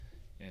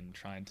and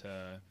trying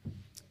to,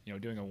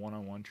 doing a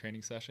one-on-one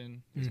training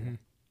session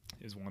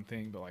is one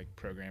thing, but like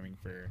programming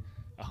for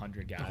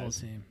 100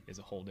 guys is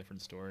a whole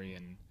different story,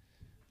 and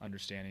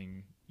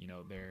understanding,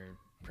 their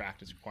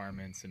practice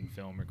requirements and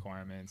film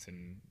requirements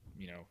and,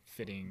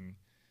 fitting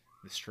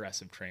the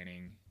stress of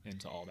training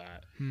into all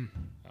that.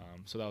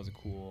 So that was a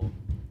cool,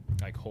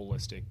 like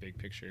holistic, big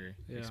picture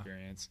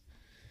experience.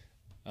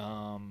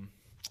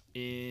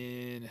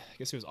 In, I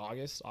guess it was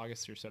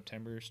August or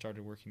September,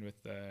 started working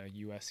with the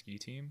U.S. ski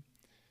team,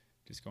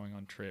 just going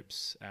on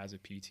trips as a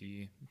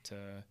PT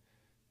to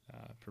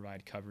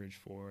provide coverage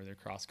for their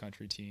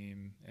cross-country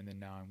team, and then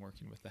now I'm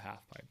working with the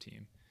half-pipe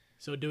team.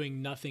 So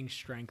doing nothing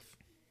strength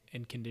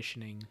and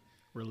conditioning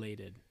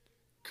related.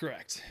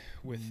 Correct.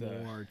 With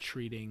more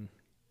treating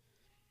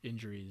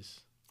injuries.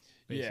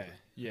 Basically.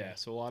 Yeah.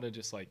 So a lot of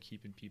just like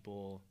keeping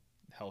people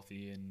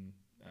healthy and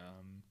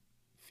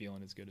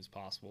feeling as good as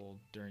possible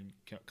during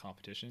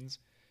competitions.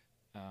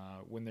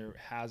 When there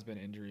has been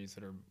injuries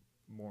that are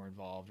more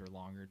involved or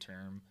longer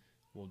term,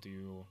 we'll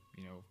do,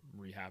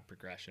 rehab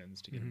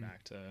progressions to get them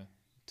back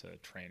to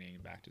training,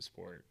 back to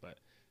sport. But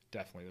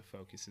definitely the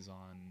focus is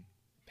on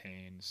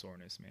pain,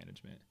 soreness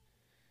management.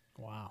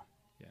 Wow.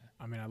 Yeah.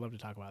 I mean, I'd love to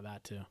talk about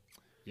that too.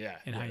 Yeah.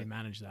 And how you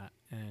manage that.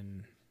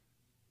 And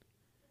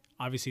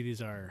obviously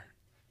these are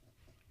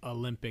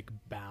Olympic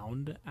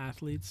bound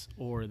athletes,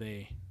 or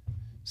they...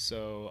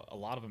 So a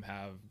lot of them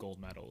have gold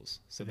medals.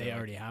 So they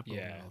already have gold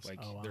medals. Like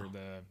they're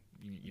the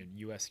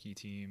U.S. ski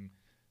team.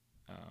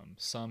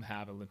 Some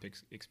have Olympic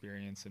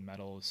experience and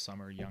medals.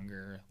 Some are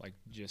younger, like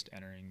just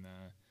entering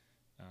the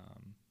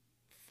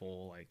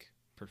full like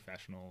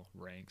professional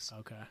ranks.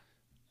 Okay.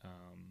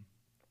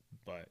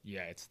 But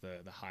yeah, it's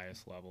the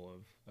highest level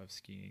of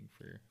skiing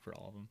for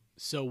all of them.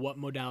 So what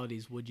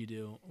modalities would you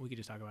do? We could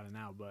just talk about it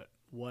now, but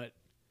what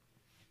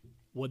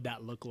would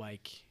that look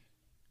like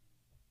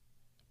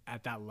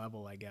at that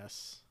level, I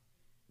guess,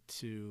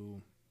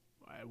 to,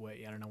 I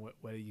don't know,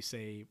 whether you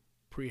say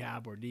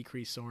prehab or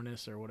decrease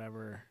soreness or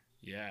whatever.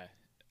 Yeah.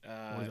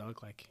 What does that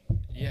look like?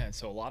 Yeah,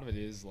 so a lot of it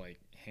is like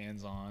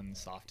hands-on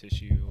soft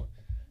tissue,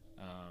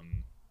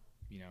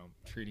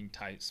 treating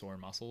tight sore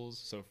muscles.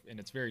 So, and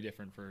it's very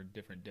different for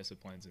different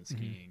disciplines in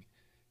skiing.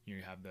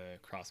 You have the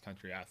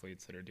cross-country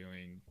athletes that are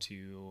doing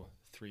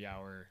 2-3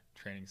 hour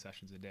training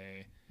sessions a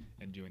day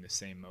and doing the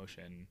same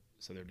motion.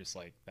 So they're just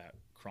like that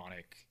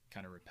chronic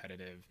kind of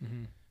repetitive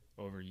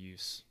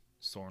overuse,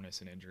 soreness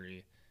and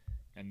injury.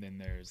 And then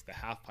there's the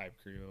half pipe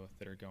crew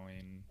that are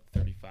going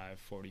 35,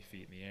 40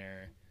 feet in the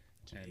air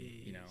and,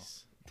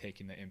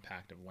 taking the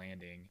impact of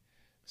landing.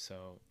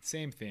 So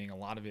same thing. A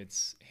lot of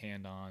it's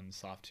hand-on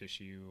soft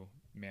tissue,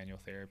 manual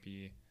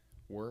therapy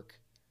work,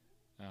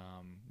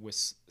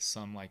 with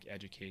some like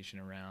education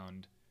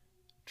around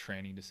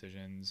training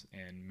decisions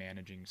and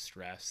managing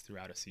stress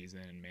throughout a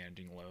season and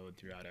managing load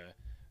throughout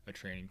a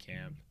training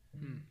camp.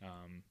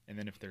 And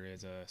then if there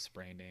is a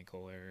sprained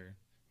ankle or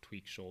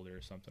tweaked shoulder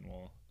or something,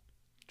 we'll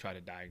try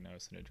to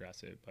diagnose and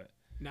address it. But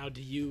now,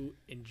 do you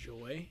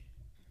enjoy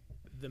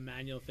the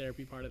manual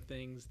therapy part of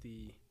things,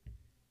 the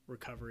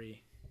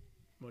recovery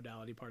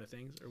modality part of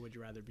things, or would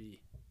you rather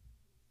be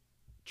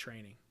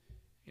training?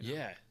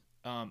 Yeah,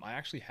 I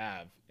actually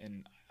have,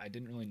 and I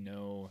didn't really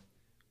know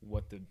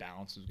what the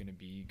balance was going to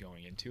be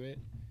going into it,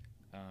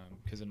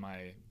 because in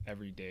my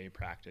everyday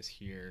practice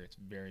here, it's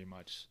very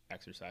much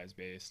exercise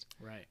based.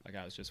 Right. Like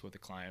I was just with a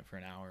client for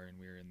an hour and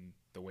we were in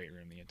the weight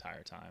room the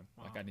entire time.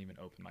 Wow. Like I didn't even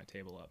open my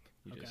table up.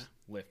 We just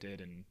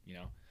lifted and,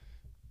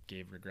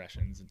 gave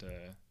regressions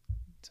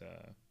to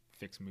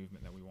fix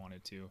movement that we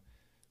wanted to.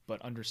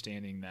 But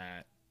understanding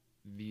that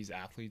these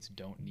athletes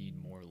don't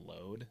need more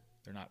load.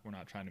 We're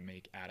not trying to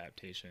make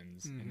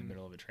adaptations in the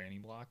middle of a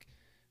training block.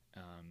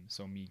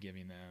 So me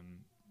giving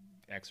them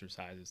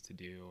exercises to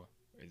do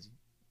is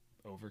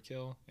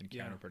overkill and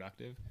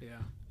counterproductive.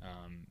 Yeah.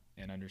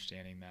 And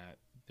understanding that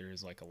there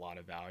is like a lot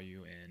of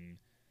value in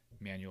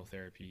manual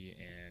therapy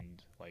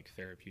and like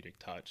therapeutic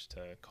touch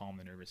to calm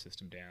the nervous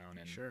system down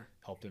and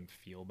help them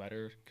feel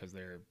better because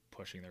they're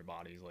pushing their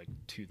bodies like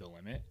to the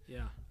limit.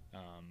 Yeah.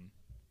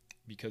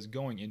 Because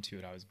going into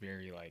it, I was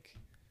very like,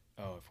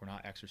 oh, if we're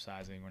not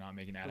exercising, we're not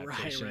making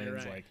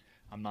adaptations, right. like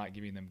I'm not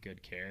giving them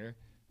good care.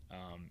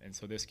 And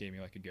so this gave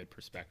me like a good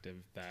perspective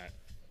that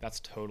that's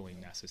totally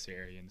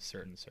necessary in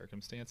certain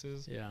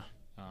circumstances. Yeah.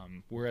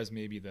 Whereas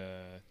maybe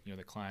the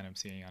client I'm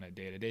seeing on a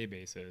day-to-day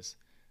basis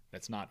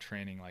that's not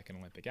training like an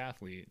Olympic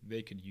athlete,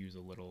 they could use a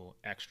little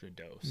extra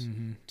dose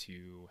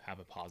to have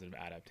a positive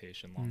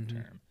adaptation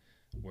long-term,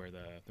 where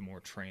the more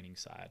training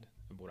side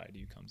of what I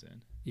do comes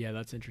in. Yeah,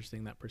 that's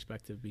interesting, that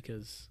perspective,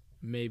 because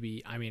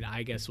maybe,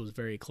 I guess was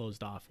very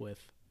closed off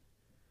with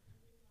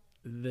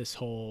this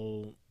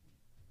whole,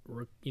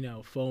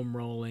 foam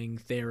rolling,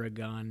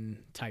 Theragun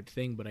type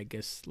thing. But I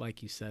guess,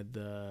 like you said,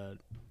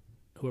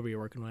 whoever you're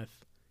working with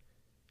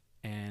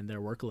and their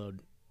workload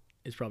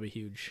is probably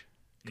huge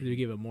because you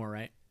give it more,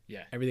 right?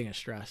 Yeah. Everything is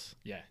stress.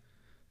 Yeah.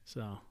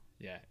 So.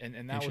 Yeah.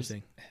 And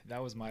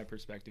that was my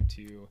perspective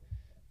too.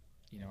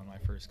 you know, in my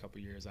first couple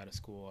years out of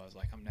school, I was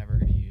like, I'm never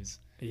going to use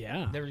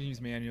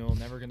manual,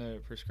 never going to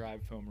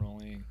prescribe foam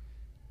rolling.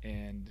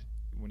 And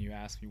when you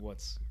ask me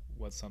what's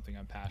something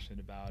I'm passionate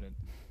about, and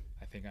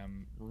I think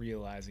I'm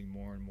realizing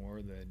more and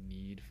more the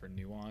need for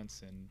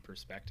nuance and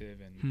perspective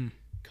and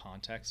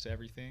context to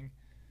everything.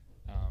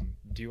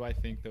 Do I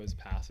think those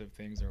passive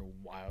things are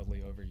wildly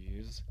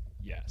overused?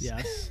 Yes.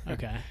 Yes.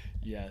 Okay.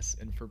 Yes.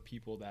 And for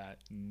people that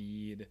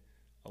need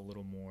a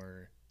little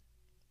more,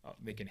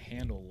 they can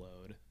handle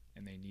load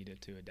and they need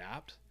it to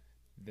adapt,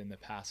 then the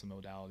passive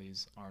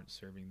modalities aren't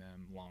serving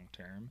them long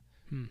term.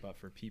 But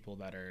for people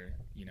that are,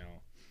 you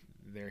know,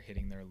 they're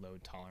hitting their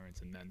load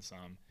tolerance and then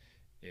some,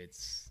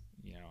 it's,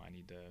 you know, I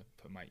need to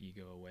put my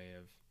ego away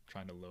of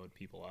trying to load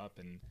people up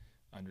and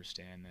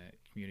understand that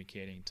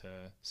communicating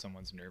to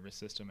someone's nervous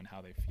system and how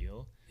they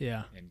feel,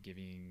 and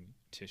giving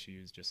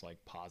tissues just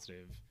like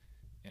positive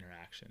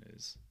interaction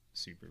is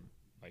super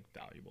like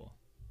valuable.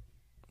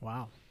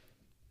 Wow.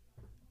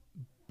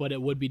 But it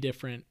would be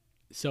different.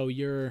 So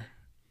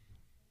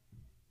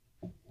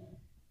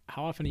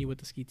how often are you with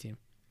the ski team?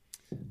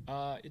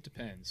 It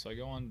depends. So I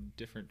go on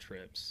different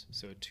trips.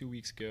 So 2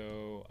 weeks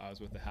ago, I was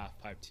with the half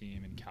pipe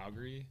team in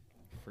Calgary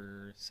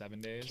for 7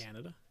 days.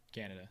 Canada.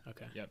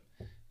 Okay. Yep.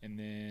 And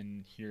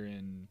then here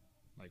in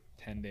like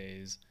 10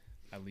 days,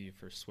 I leave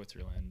for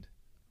Switzerland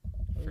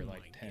for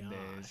like 10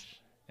 days.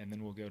 And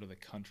then we'll go to the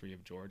country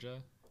of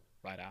Georgia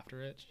right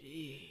after it.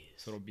 Jeez.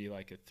 So it'll be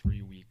like a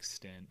 3-week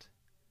stint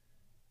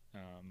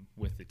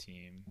with the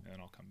team, and then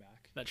I'll come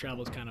back. That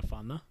travel's kind of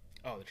fun, though.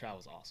 Oh, the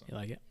travel's awesome. You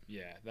like it?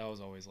 Yeah, that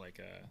was always like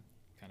a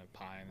kind of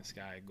pie in the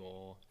sky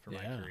goal for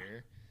my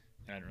career.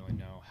 And I didn't really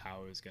know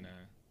how I was going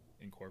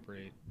to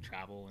incorporate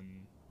travel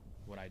and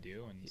what I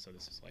do. And so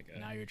this is like a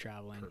now you're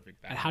traveling.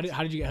 Perfect balance. balance. And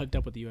how did you get hooked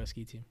up with the U.S.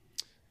 ski team?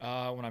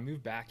 When I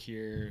moved back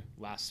here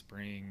last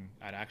spring,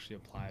 I'd actually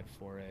applied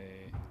for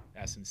a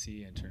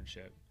S&C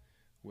internship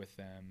with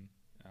them,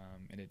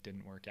 and it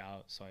didn't work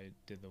out. So I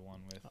did the one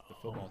with the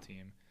football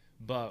team.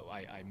 But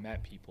I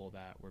met people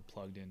that were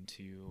plugged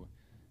into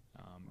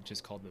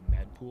just called the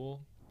med pool.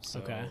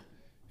 So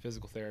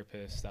physical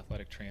therapists,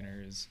 athletic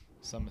trainers,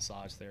 some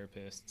massage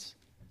therapists,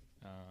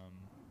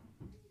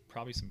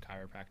 probably some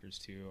chiropractors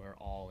too, are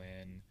all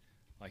in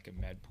like a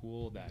med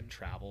pool that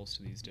travels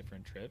to these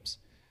different trips,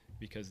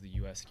 because the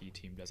U.S. ski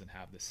team doesn't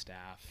have the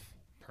staff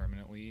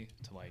permanently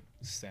to like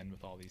send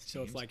with all these teams.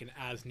 So it's like an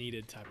as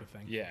needed type of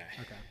thing. Yeah.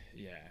 Okay.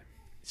 Yeah.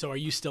 So are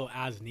you still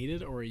as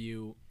needed, or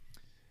you're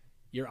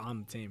on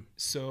the team?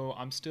 So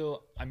I'm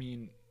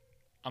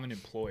an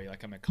employee,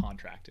 like I'm a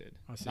contracted,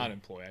 not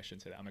employee, I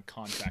shouldn't say that. I'm a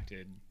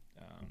contracted,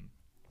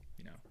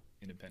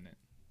 independent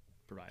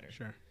provider.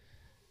 Sure.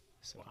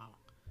 So, wow.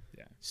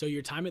 Yeah. So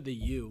your time at the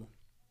U,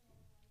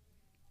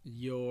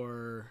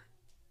 you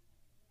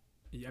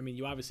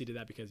obviously did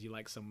that because you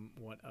like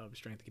somewhat of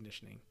strength and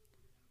conditioning.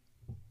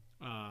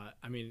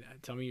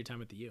 Tell me your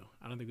time at the U.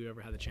 I don't think we've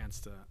ever had the chance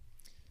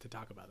to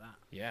talk about that.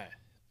 Yeah.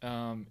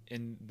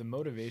 And the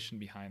motivation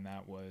behind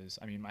that was,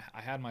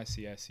 I had my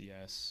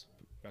CSCS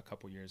a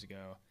couple years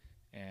ago,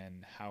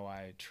 and how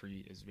I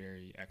treat is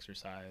very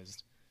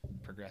exercised,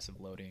 progressive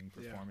loading,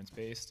 performance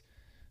based.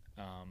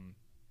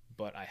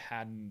 But I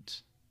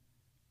hadn't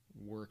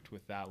worked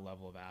with that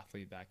level of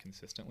athlete that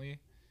consistently.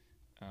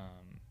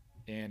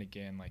 And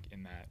again, like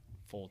in that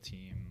full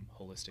team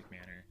holistic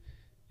manner.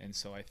 And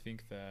so I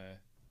think that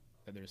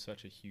there's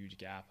such a huge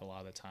gap a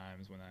lot of the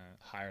times when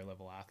a higher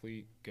level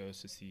athlete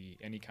goes to see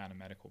any kind of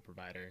medical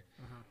provider,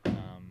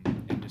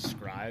 and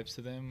describes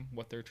to them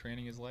what their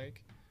training is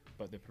like,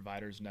 but the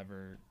provider's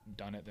never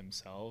done it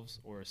themselves,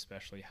 or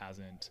especially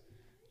hasn't,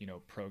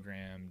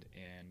 programmed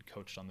and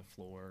coached on the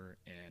floor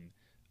and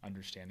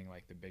understanding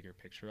like the bigger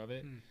picture of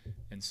it.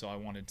 And so I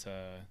wanted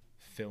to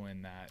fill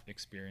in that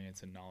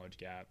experience and knowledge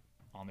gap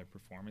on the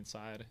performance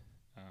side.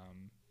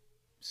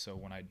 So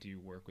when I do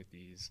work with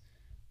these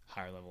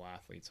higher level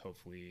athletes,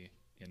 hopefully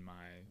in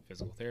my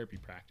physical therapy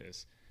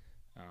practice,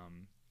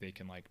 they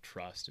can like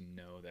trust and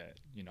know that,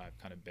 I've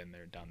kind of been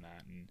there, done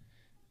that, and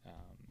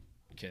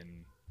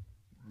can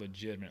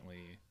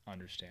legitimately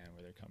understand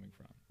where they're coming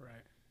from.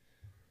 Right.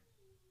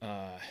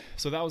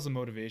 So that was the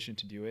motivation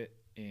to do it.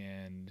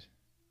 And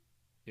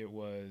it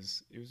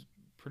was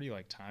pretty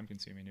like time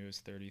consuming. It was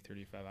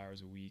 35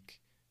 hours a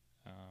week,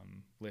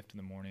 lift in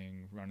the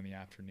morning, run in the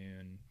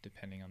afternoon,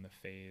 depending on the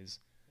phase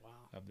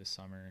of the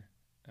summer.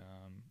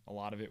 A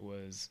lot of it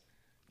was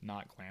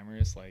not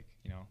glamorous, like,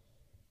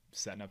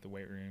 setting up the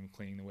weight room,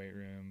 cleaning the weight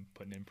room,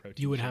 putting in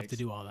protein You would shakes. have to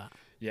do all that.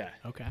 Yeah.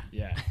 Okay.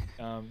 Yeah.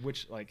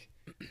 Which like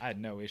I had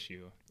no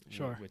issue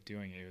Sure. with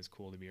doing it. It was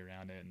cool to be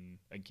around it, and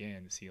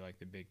again, see like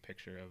the big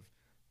picture of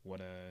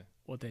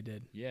what they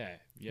did. Yeah.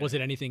 Was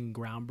it anything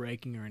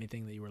groundbreaking or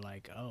anything that you were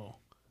like, oh,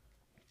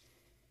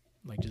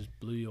 like just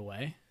blew you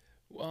away?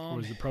 Or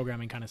was the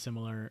programming kind of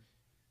similar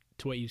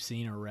to what you've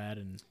seen or read?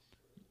 And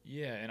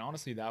yeah, and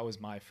honestly, that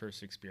was my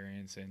first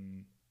experience.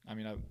 And I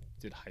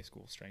did high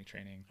school strength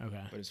training.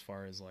 Okay. But as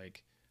far as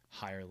like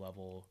higher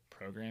level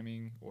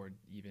programming or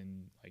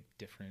even like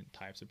different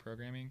types of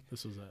programming.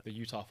 This was The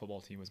Utah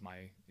football team was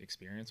my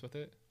experience with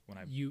it when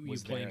I you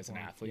was there playing as an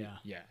for 'em, athlete.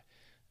 yeah.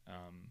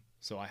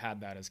 So I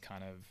had that as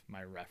kind of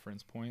my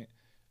reference point.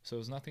 So it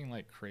was nothing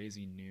like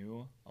crazy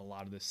new. A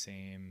lot of the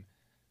same,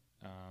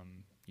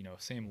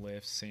 same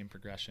lifts, same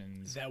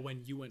progressions. Is that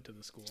when you went to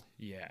the school?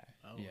 Yeah.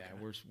 Oh, yeah.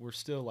 okay. We're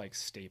still like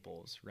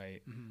staples,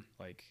 right? Mm-hmm.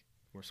 Like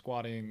we're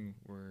squatting,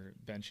 we're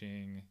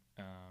benching,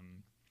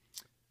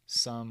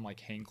 some like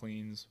hang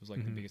cleans was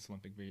like the biggest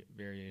Olympic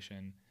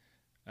variation.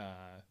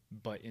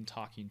 But in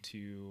talking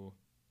to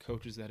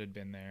coaches that had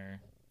been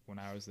there when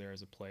I was there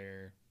as a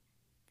player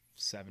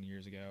 7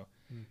 years ago,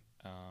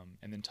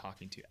 and then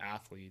talking to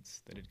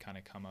athletes that had kind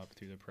of come up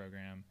through the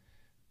program,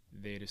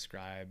 they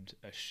described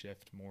a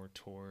shift more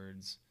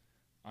towards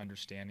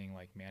understanding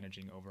like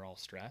managing overall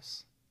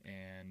stress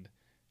and,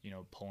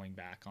 pulling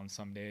back on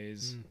some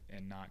days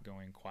and not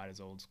going quite as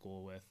old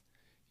school with,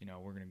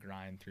 we're going to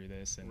grind through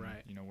this and,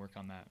 Right. Work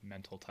on that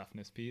mental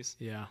toughness piece.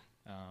 Yeah.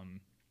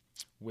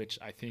 Which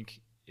I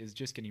think is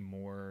just getting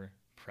more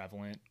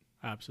prevalent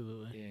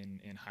Absolutely.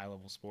 in high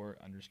level sport,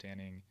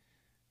 understanding,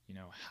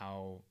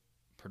 how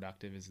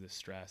productive is the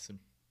stress and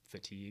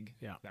fatigue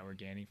that we're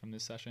gaining from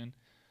this session.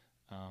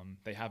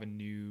 They have a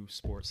new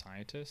sports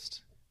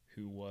scientist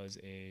who was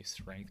a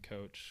strength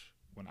coach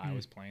when I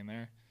was playing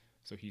there.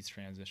 So he's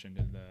transitioned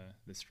into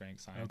the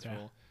strength science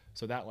role.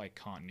 So that like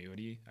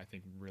continuity, I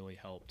think, really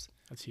helped.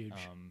 That's huge.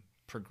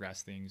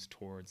 Progress things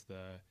towards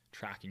the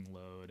tracking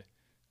load,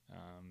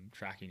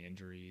 tracking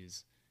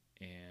injuries,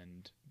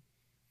 and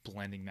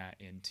blending that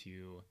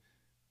into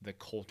the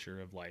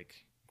culture of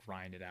like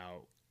grind it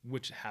out,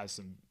 which has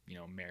some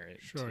merit.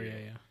 Sure. too.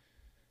 Yeah.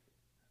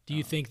 Do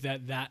you think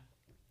that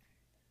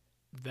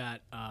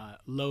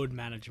load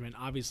management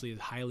obviously is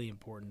highly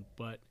important,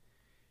 but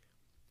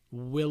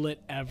will it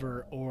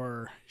ever,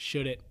 or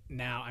should it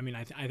now? I mean,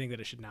 I think that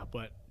it should now,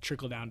 but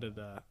trickle down to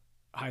the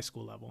high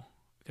school level,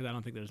 because I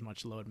don't think there's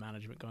much load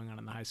management going on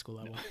in the high school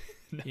level.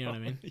 No. You know what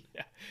I mean?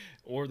 Yeah.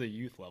 Or the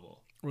youth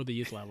level. Or the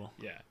youth level.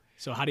 Yeah.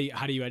 So how do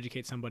you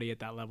educate somebody at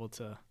that level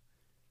to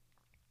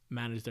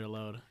manage their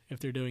load if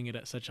they're doing it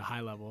at such a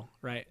high level,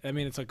 right? I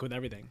mean, it's like with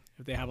everything.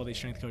 If they have all these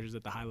strength coaches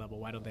at the high level,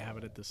 why don't they have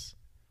it at this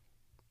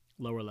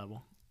lower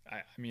level?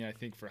 I mean, I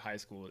think for high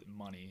school,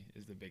 money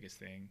is the biggest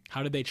thing.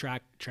 How did they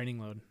track training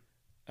load?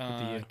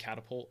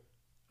 Catapult.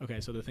 Okay,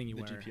 so the thing you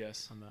The wear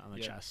GPS. on the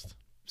chest.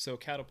 So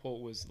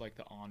catapult was like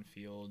the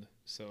on-field,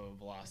 so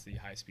velocity,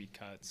 high-speed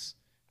cuts,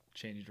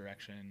 change of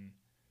direction,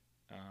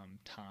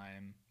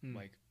 time.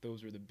 Like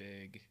those were the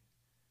big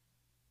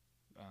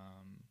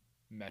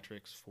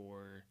metrics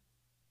for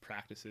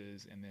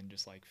practices, and then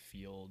just like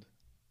field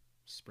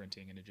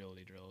sprinting and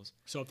agility drills.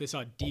 So if they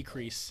saw a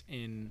decrease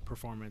in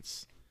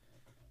performance,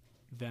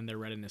 then their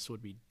readiness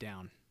would be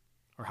down.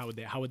 Or how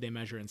would they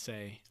measure and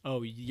say,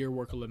 oh, your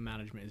workload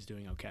management is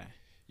doing okay?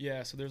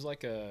 Yeah, so there's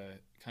like a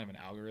kind of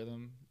an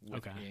algorithm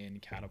within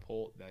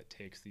Catapult that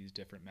takes these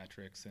different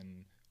metrics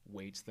and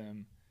weights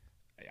them.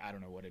 I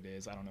don't know what it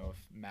is. I don't know if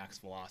max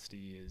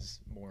velocity is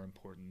more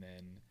important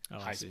than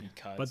high speed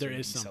cuts, but there or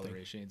is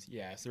deceleration.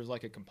 Yeah, so there's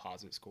like a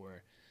composite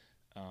score,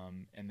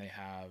 and they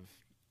have,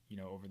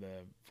 over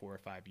the 4 or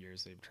 5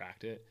 years they've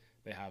tracked it,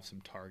 they have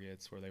some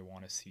targets where they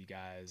want to see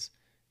guys,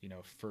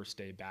 first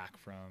day back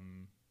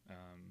from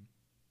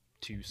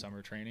to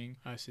summer training.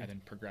 I see. And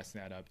then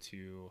progressing that up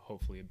to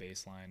hopefully a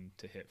baseline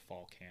to hit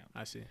fall camp.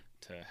 I see.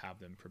 To have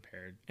them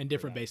prepared. And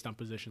different based on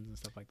positions and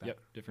stuff like that. Yep,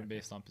 different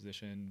based on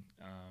position.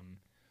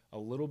 A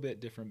little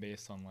bit different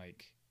based on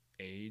like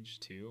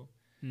age too.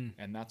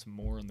 And that's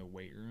more in the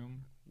weight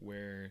room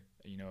where,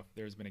 if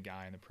there's been a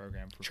guy in the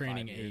program for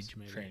training 5 years. Age,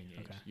 maybe. Training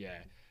age, okay. yeah.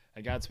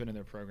 A guy that's been in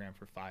their program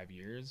for 5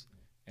 years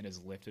and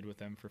has lifted with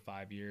them for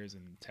 5 years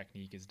and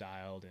technique is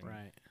dialed and,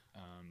 right.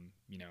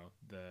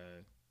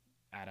 The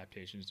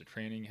adaptations to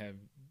training have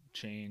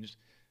changed.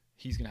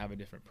 He's going to have a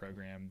different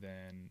program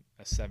than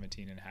a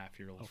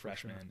 17-and-a-half-year-old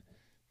freshman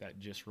that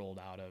just rolled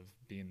out of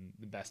being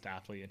the best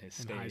athlete in his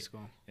state. High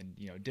school. And,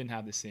 didn't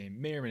have the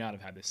same, may or may not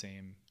have had the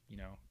same,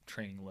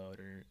 training load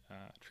or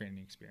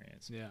training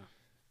experience. Yeah.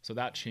 So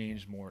that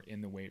changed more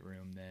in the weight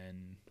room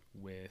than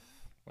with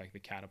like the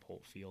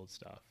catapult field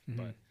stuff.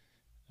 But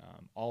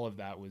all of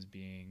that was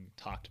being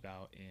talked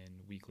about in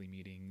weekly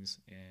meetings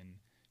and,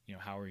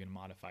 how are we going to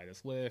modify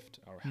this lift,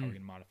 or how are we going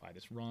to modify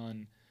this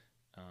run?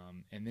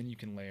 And then you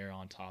can layer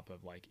on top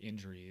of like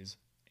injuries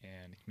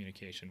and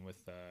communication with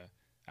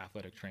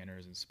athletic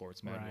trainers and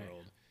sports med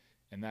world.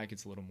 And that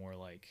gets a little more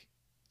like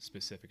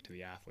specific to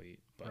the athlete.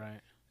 But,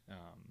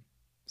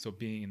 so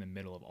being in the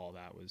middle of all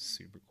that was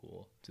super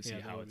cool to see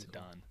how it's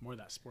done. More of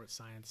that sports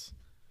science.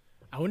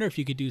 I wonder if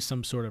you could do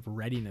some sort of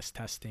readiness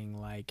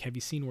testing. Like, have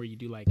you seen where you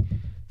do like a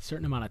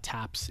certain amount of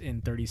taps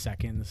in 30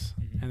 seconds?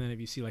 And then if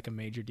you see like a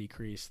major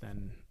decrease,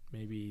 then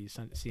maybe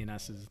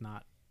CNS is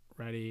not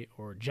ready,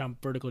 or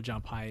vertical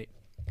jump height.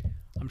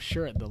 I'm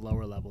sure at the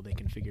lower level they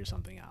can figure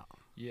something out.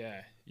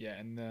 Yeah.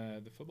 And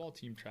the football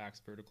team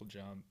tracks vertical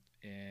jump,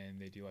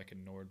 and they do like a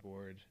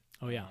Nordboard.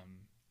 Oh, yeah.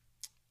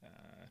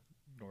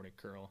 Nordic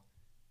curl.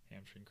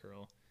 hamstring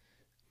curl,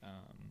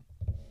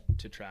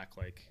 to track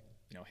like,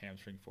 you know,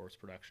 hamstring force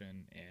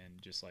production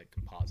and just like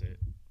composite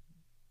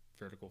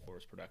vertical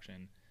force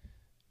production,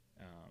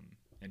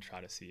 and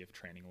try to see if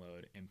training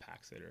load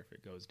impacts it or if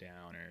it goes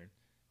down, or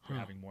if you're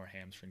having more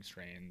hamstring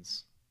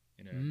strains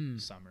in a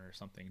summer or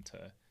something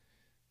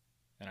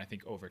and I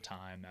think over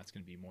time that's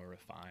going to be more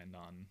refined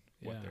on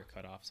what their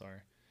cutoffs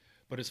are.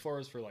 But as far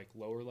as for like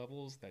lower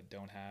levels that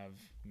don't have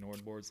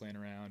Nord boards laying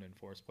around and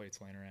force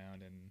plates laying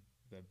around and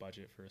the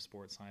budget for a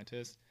sports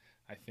scientist,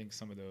 I think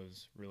some of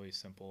those really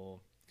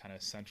simple kind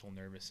of central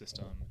nervous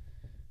system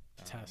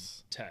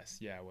tests,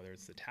 yeah, whether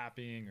it's the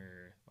tapping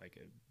or like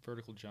a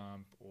vertical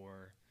jump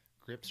or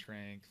grip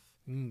strength,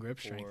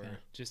 or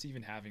just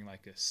even having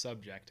like a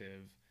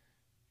subjective,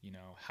 you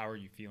know, how are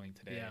you feeling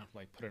today? Yeah.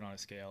 Like put it on a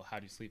scale. How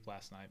did you sleep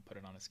last night? Put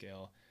it on a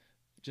scale,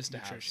 just to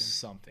Nutrition. have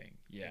something.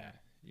 Yeah.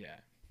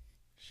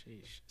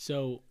 Sheesh.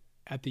 So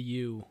at the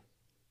U,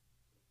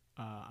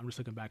 I'm just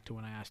looking back to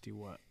when I asked you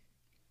what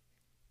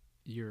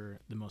you're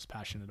the most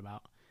passionate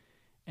about,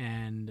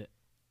 and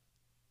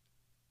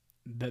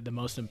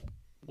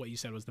what you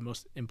said was the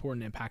most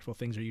important, impactful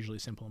things are usually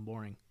simple and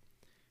boring.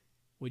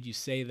 Would you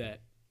say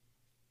that?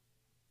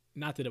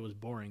 Not that it was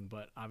boring,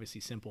 but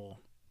obviously simple.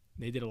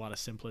 They did a lot of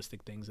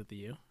simplistic things at the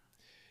U.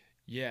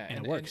 Yeah,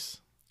 and it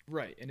works.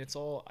 Right, and it's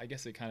all, I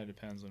guess it kind of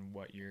depends on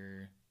what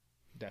your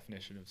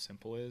definition of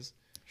simple is.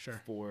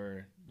 Sure.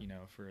 For, you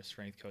know, for a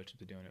strength coach who's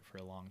been doing it for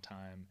a long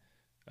time,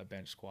 a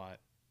bench squat,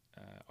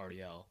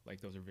 RDL,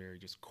 like those are very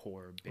just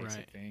core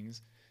basic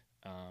things.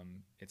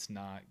 It's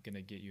not going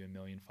to get you 1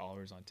 million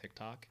followers on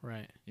TikTok.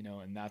 Right. You know,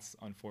 and that's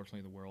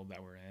unfortunately the world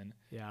that we're in.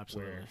 Yeah,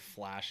 absolutely. Where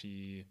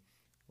flashy,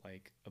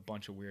 like a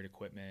bunch of weird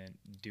equipment,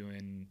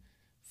 doing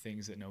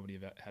things that nobody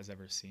has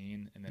ever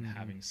seen, and then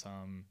having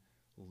some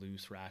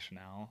loose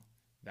rationale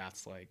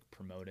that's like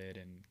promoted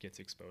and gets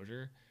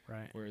exposure.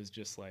 Right. Whereas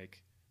just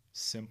like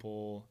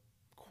simple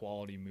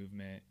quality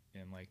movement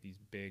and like these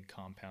big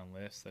compound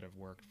lifts that have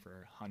worked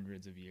for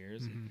hundreds of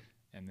years,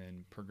 and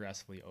then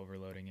progressively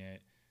overloading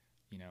it,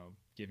 you know,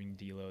 giving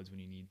deloads when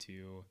you need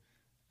to,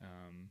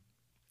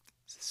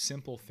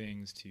 simple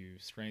things to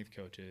strength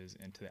coaches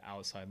and to the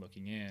outside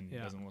looking in. It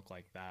doesn't look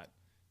like that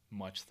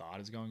much thought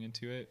is going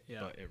into it,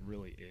 but it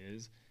really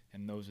is.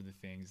 And those are the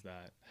things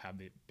that have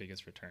the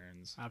biggest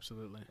returns.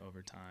 Absolutely.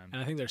 Over time.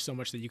 And I think there's so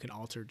much that you can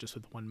alter just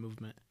with one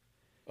movement.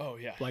 Oh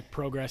yeah. Like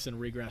progress and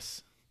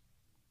regress.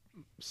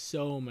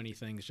 So many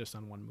things just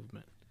on one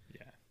movement.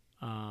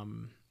 Yeah.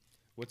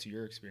 What's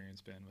your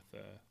experience been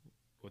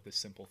with the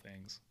simple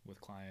things with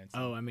clients?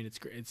 Oh, I mean, it's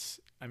great.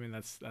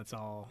 That's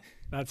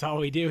all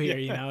we do here.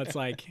 You know, it's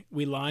like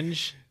we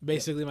lunge.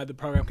 Basically, the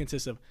program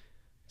consists of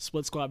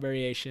split squat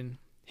variation,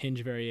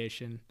 hinge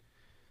variation.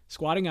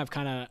 Squatting,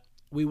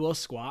 we will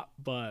squat,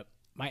 but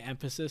my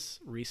emphasis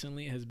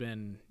recently has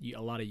been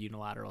a lot of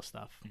unilateral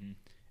stuff,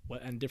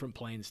 and different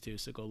planes too.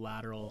 So go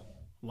lateral,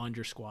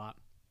 lunger squat,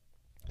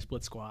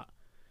 split squat,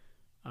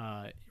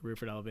 rear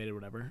foot elevated,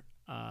 whatever.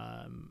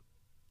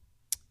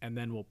 And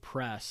then we'll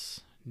press.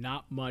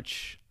 Not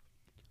much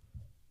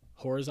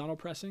horizontal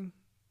pressing.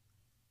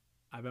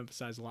 I've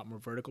emphasized a lot more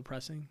vertical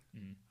pressing.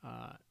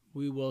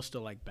 We will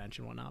still like bench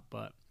and whatnot,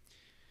 but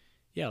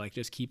yeah, like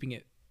just keeping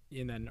it.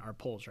 And then our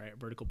pulls, right?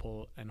 Vertical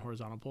pull and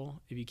horizontal pull.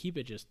 If you keep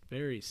it just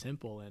very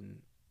simple,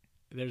 and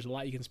there's a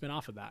lot you can spin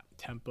off of that.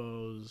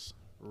 Tempos,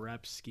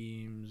 rep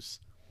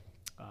schemes,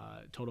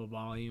 total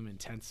volume,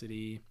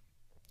 intensity,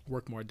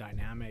 work more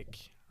dynamic,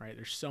 right?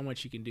 There's so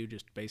much you can do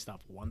just based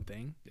off one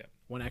thing,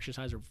 one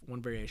exercise or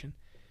one variation.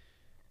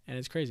 And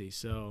it's crazy.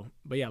 So,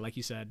 but yeah, like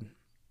you said,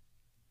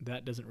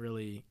 that doesn't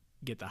really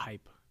get the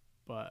hype,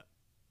 but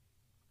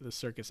the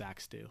circus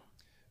acts do.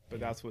 But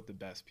that's what the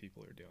best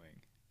people are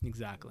doing.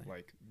 Exactly.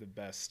 Like the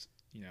best,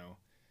 you know,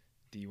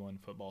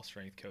 D1 football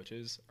strength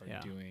coaches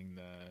are doing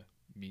the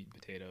meat and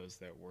potatoes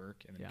that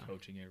work and then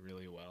coaching it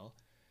really well,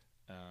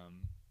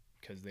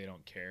 because they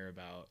don't care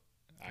about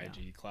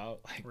IG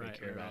clout. Like they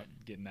care about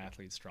getting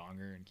athletes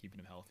stronger and keeping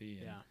them healthy.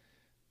 And,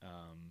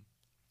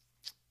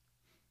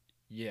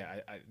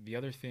 the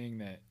other thing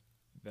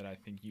that I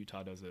think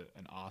Utah does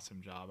an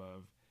awesome job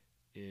of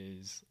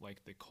is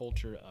like the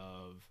culture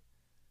of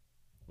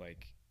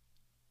like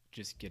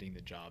just getting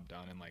the job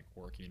done and like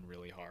working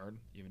really hard,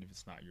 even if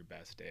it's not your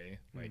best day,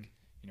 like,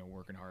 you know,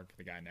 working hard for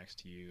the guy next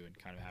to you and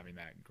kind of having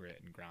that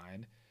grit and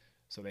grind.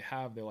 So they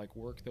like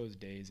work those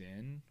days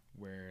in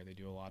where they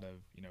do a lot of,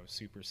 you know,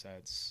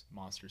 supersets,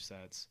 monster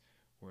sets,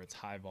 where it's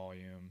high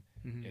volume.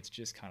 It's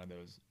just kind of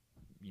those,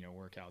 you know,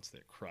 workouts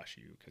that crush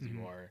you because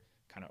you are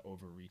kind of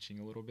overreaching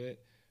a little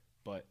bit,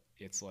 but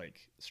it's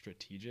like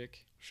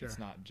strategic. Sure. It's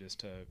not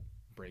just to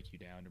break you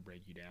down.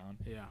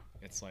 Yeah.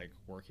 It's like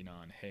working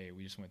on, hey,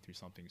 we just went through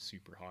something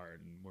super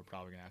hard and we're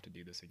probably gonna have to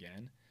do this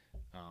again.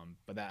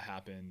 But that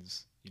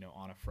happens, you know,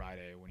 on a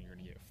Friday when you're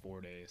gonna get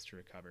 4 days to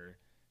recover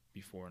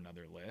before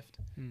another lift.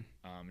 And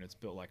it's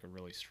built like a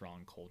really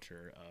strong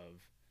culture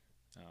of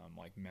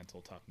like mental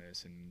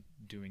toughness and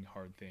doing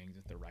hard things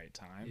at the right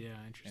time.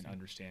 Yeah, interesting. And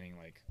understanding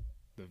like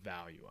the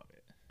value of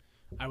it.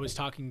 I was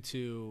talking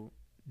to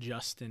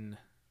Justin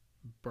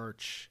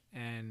Birch,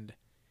 and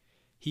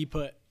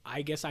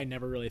I guess I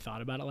never really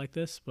thought about it like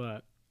this,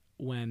 but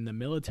when the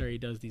military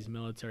does these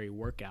military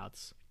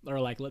workouts, or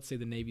like let's say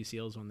the Navy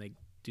SEALs when they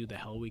do the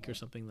Hell Week or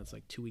something that's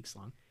like 2 weeks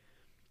long,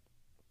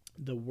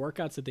 the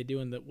workouts that they do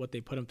and what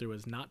they put them through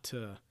is not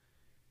to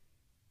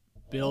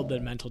build the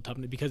mental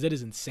toughness, because it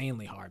is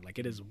insanely hard. Like,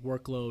 it is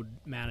workload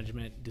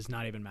management, does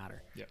not even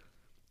matter. Yeah.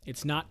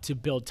 It's not to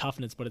build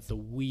toughness, but it's to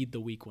weed the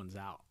weak ones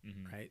out,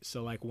 right?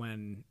 So like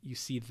when you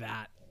see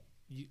that,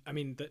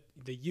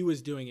 the U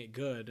is doing it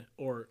good,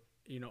 or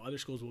other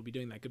schools will be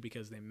doing that good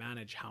because they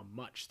manage how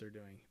much they're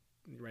doing,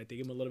 right? They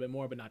give them a little bit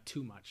more, but not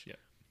too much. Yeah.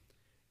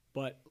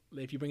 But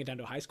if you bring it down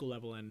to a high school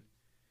level and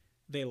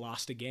they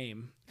lost a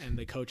game and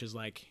the coach is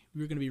like,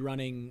 you're going to be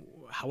running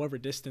however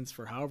distance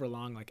for however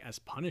long, like as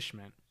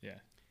punishment. Yeah.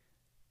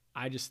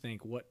 I just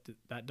think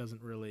that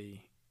doesn't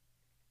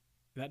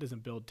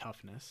build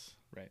toughness.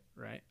 Right.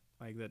 Right.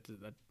 Like that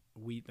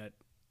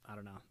I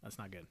don't know. That's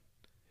not good.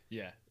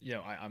 Yeah.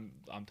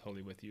 I'm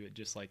totally with you. It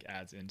just like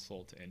adds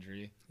insult to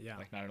injury. Yeah.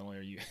 Like, not only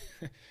are you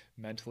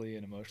mentally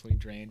and emotionally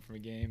drained from a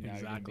game, now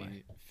exactly. you're going to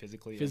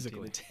be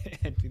physically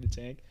empty the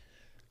tank.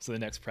 So the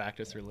next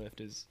practice or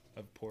lift is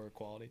of poorer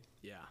quality.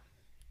 Yeah.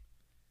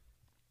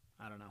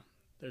 I don't know.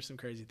 There's some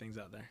crazy things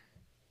out there.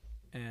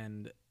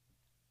 And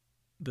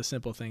the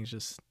simple things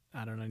just,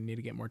 I don't know, need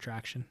to get more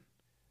traction.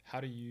 How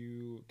do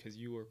you, because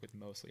you work with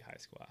mostly high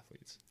school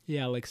athletes.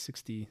 Yeah, like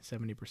 60,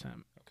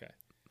 70% Okay.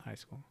 high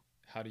school.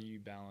 How do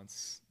you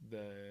balance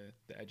the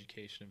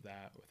education of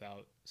that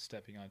without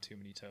stepping on too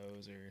many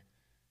toes or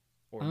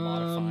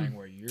modifying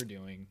where you're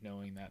doing,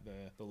 knowing that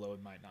the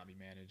load might not be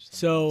managed?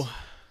 So,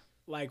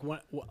 like,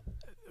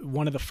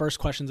 one of the first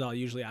questions I'll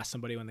usually ask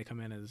somebody when they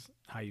come in is,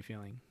 how are you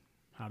feeling?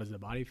 How does the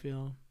body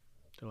feel?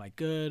 They're like,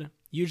 good.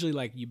 Usually,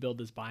 like, you build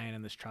this buy-in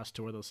and this trust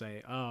to where they'll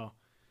say, oh,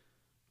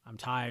 I'm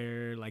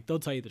tired. Like, they'll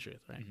tell you the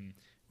truth, right? Mm-hmm.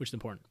 Which is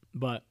important.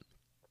 But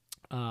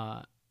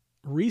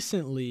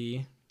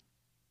recently,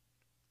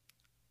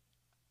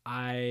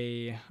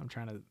 I'm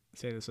trying to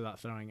say this without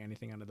throwing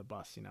anything under the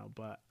bus,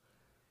 but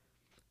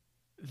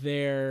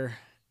there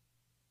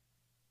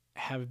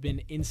have been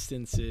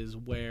instances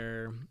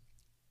where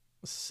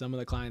some of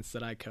the clients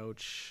that I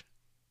coach,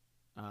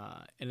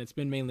 and it's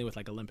been mainly with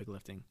like Olympic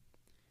lifting,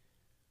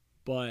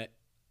 but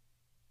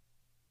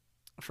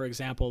for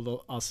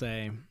example, I'll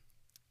say,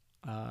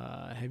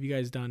 have you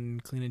guys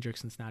done clean and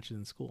jerks and snatches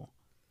in school?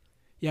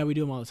 Yeah, we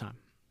do them all the time.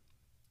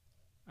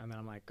 And then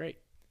I'm like, great,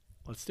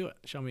 let's do it.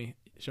 Show me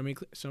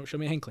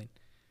a hang clean.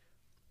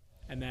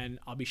 And then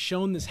I'll be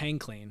shown this hang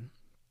clean.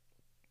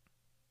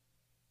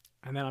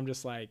 And then I'm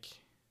just like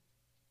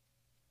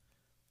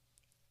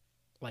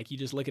you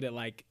just look at it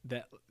like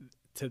that,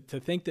 to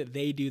think that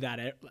they do that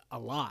a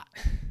lot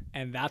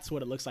and that's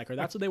what it looks like, or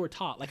that's what they were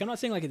taught. Like, I'm not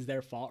saying like it's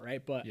their fault,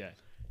 right? But yeah,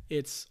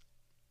 it's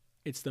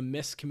the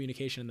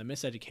miscommunication and the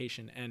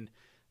miseducation. And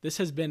this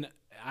has been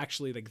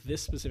actually, like,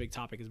 this specific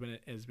topic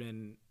has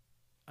been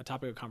a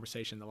topic of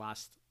conversation the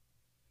last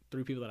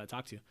 3 people that I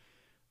talked to.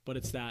 But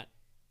it's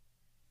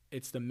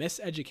the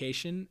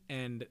miseducation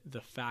and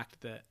the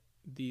fact that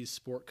these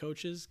sport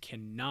coaches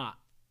cannot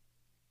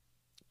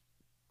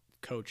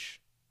coach,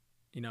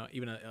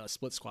 even a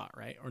split squat,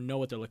 right? Or know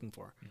what they're looking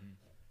for. Mm-hmm.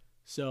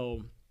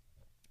 So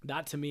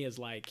that to me is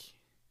like,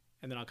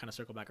 and then I'll kind of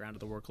circle back around to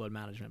the workload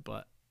management,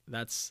 but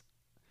that's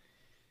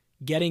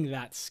getting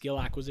that skill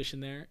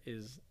acquisition there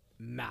is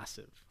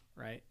massive,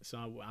 right? So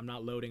I'm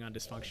not loading on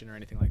dysfunction or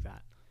anything like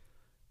that.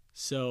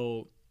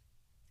 So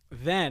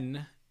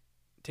then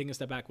taking a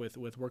step back with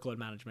workload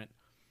management,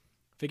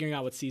 figuring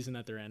out what season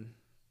that they're in.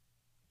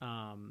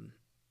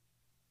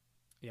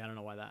 Yeah, I don't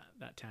know why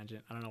that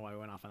tangent. I don't know why we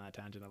went off on that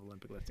tangent of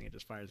Olympic lifting. It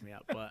just fires me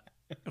up.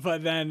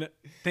 But then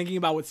thinking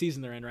about what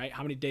season they're in, right?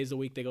 How many days a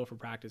week they go for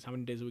practice? How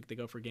many days a week they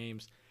go for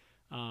games?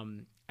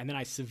 And then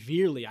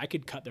I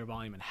could cut their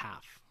volume in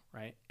half,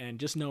 right? And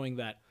just knowing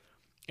that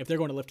if they're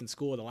going to lift in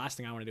school, the last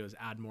thing I want to do is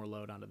add more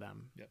load onto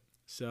them. Yep.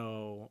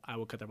 So I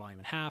will cut their volume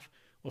in half.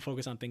 We'll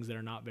focus on things that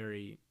are not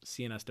very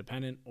CNS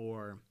dependent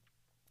or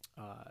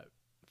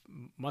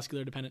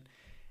muscular dependent.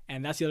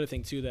 And that's the other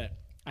thing too that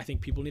I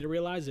think people need to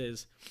realize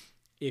is,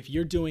 if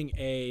you're doing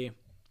a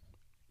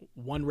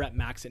 1 rep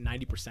max at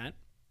 90%,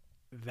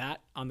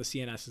 that on the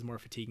CNS is more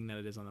fatiguing than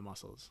it is on the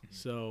muscles. Mm-hmm.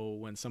 So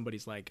when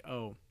somebody's like,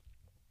 oh,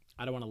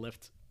 I don't want to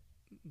lift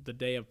the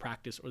day of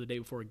practice or the day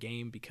before a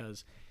game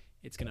because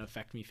it's going to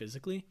affect me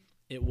physically,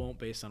 it won't,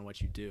 based on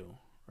what you do,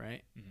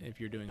 right? Mm-hmm. If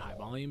you're doing high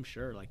volume,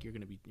 sure, like you're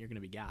going to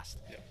be gassed.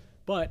 Yeah.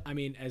 But I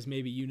mean, as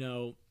maybe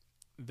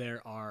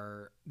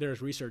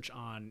there's research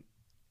on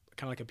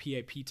kind of like a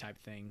PAP type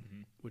thing,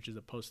 mm-hmm. which is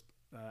a post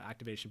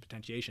activation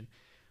potentiation,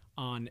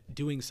 on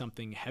doing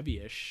something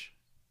heavy-ish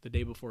the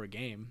day before a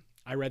game.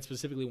 I read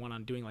specifically one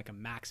on doing like a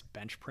max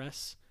bench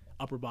press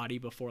upper body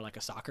before like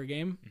a soccer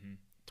game. Mm-hmm.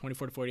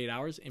 24 to 48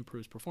 hours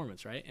improves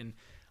performance, right? And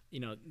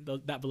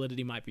that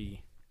validity might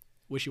be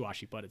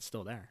wishy-washy, but it's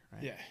still there,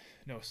 right? Yeah.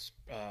 No,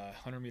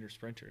 100-meter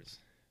sprinters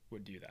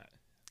would do that.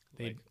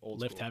 They'd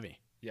lift heavy.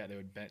 Yeah, they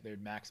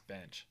would max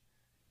bench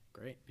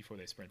Great. before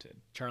they sprinted.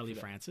 Charlie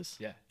Francis.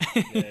 Yeah.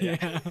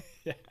 Yeah.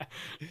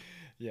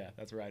 Yeah.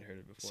 That's where I'd heard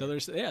it before. So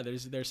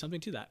there's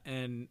something to that.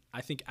 And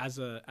I think as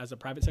a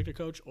private sector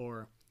coach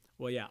or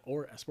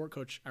a sport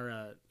coach or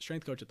a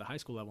strength coach at the high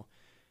school level,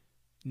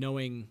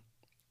 knowing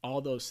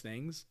all those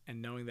things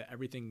and knowing that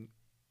everything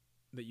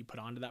that you put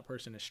onto that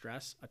person is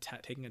stress,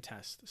 taking a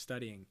test,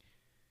 studying,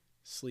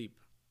 sleep,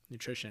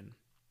 nutrition,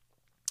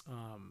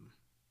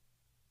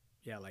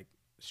 like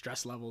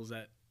stress levels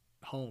at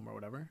home or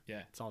whatever.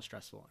 Yeah. It's all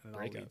stressful. And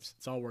Breakups.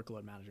 It's all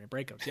workload management.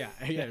 Breakups. Yeah.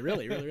 Yeah.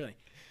 Really, really, really.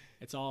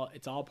 It's all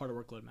part of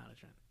workload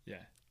management.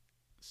 Yeah.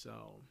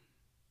 So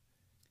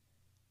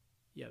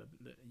yeah,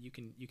 you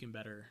can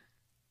better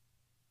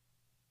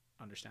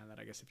understand that,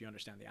 I guess, if you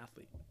understand the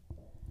athlete.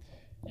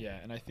 Yeah.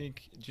 And I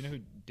think, do you know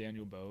who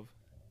Daniel Bove?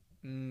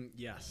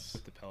 Yes.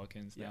 With the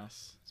Pelicans now?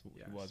 Yes. He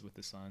was with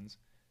the Suns.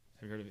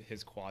 Have you heard of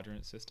his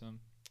quadrant system?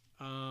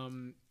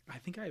 I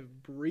think I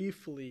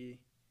briefly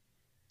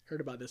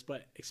heard about this,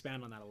 but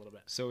expand on that a little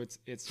bit. So it's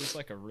just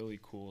like a really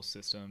cool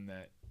system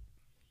that,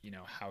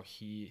 how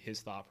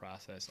his thought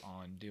process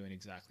on doing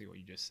exactly what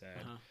you just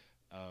said,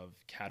 of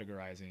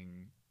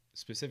categorizing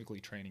specifically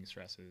training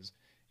stresses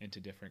into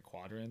different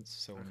quadrants.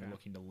 So when you're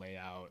looking to lay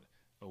out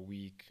a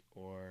week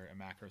or a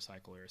macro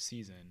cycle or a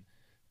season,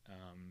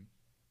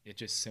 it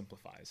just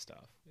simplifies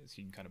stuff. So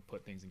you can kind of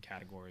put things in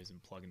categories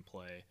and plug and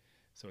play,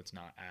 so it's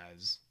not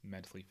as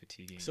mentally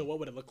fatiguing. So what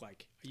would it look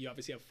like? You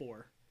obviously have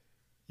 4.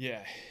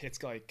 Yeah,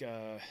 it's like,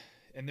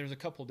 and there's a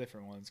couple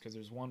different ones, because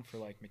there's one for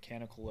like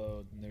mechanical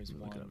load, and there's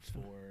one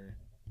for,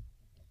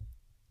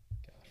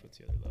 what's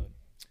the other load?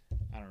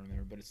 I don't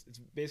remember, but it's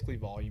basically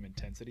volume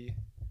intensity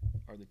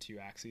are the 2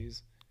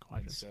 axes.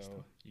 And so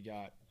you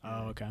got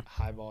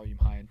high volume,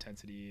 high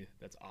intensity.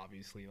 That's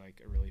obviously like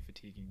a really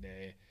fatiguing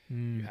day.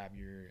 You have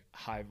your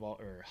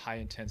high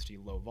intensity,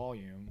 low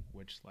volume,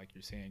 which, like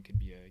you're saying, could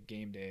be a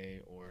game day,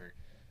 or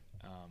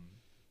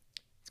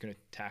it's going to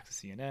tax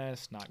the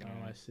CNS, not going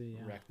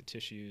to wreck the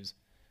tissues.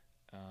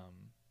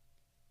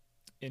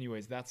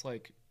 Anyways, that's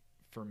like,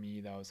 for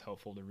me, that was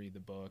helpful to read the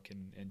book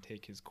and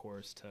take his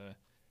course to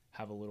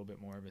have a little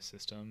bit more of a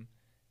system.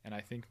 And I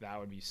think that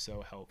would be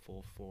so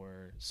helpful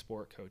for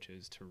sport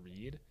coaches to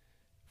read,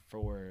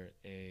 for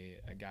a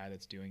guy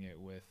that's doing it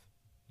with,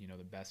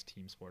 the best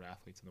team sport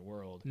athletes in the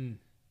world.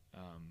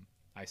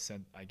 I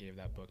gave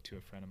that book to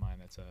a friend of mine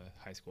that's a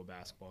high school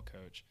basketball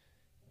coach,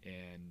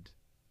 and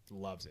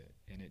loves it.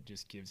 And it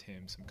just gives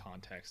him some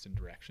context and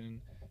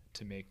direction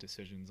to make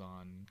decisions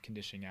on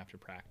conditioning after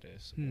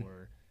practice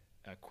or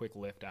a quick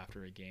lift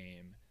after a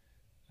game.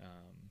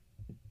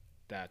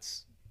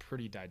 That's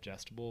pretty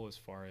digestible as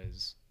far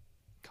as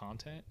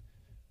content,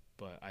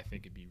 but I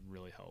think it'd be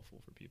really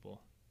helpful for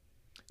people.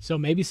 So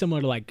maybe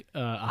similar to like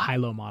a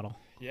high-low model.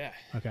 Yeah.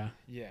 Okay.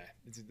 Yeah,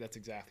 that's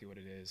exactly what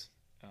it is.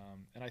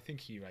 And I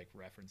think he like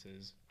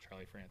references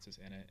Charlie Francis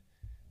in it.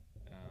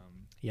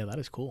 Yeah, that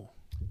is cool.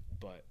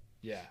 But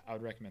yeah, I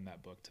would recommend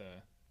that book to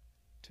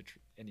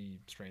any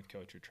strength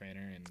coach or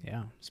trainer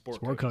and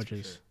sport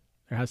coaches. Sure.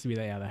 There has to be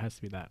that. Yeah, there has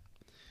to be that.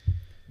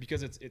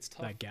 Because it's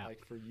tough. That gap.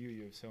 Like for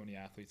you have so many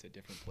athletes at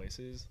different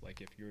places. Like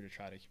if you were to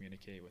try to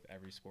communicate with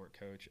every sport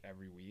coach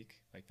every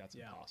week, like that's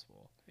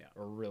impossible. Yeah.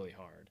 Or really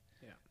hard.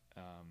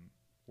 Yeah.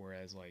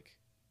 Whereas like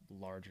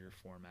larger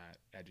format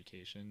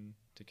education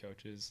to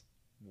coaches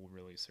will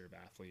really serve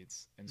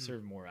athletes and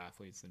serve more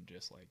athletes than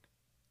just like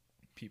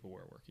people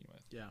we're working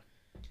with. Yeah.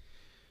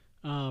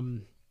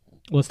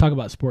 Let's talk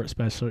about sport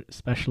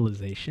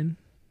specialization.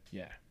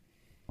 Yeah.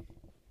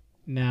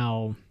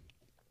 Now,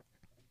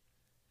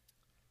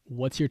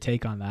 what's your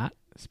take on that?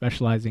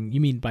 Specializing, you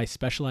mean by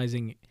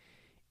specializing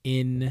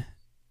in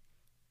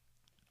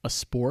a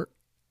sport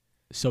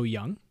so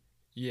young?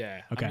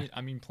 Yeah. Okay.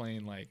 I mean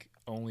playing like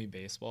only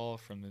baseball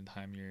from the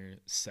time you're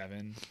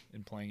 7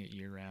 and playing it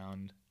year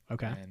round.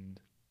 Okay. And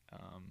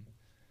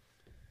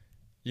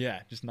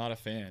just not a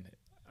fan.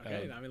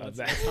 Okay. Let's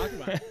talk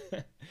about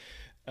it.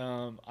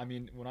 I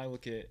mean, when I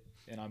look at,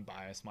 and I'm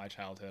biased, my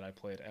childhood, I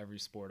played every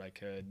sport I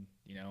could,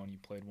 and you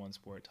played one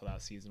sport till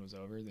that season was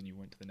over. Then you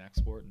went to the next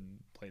sport and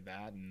played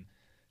that. And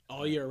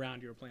all year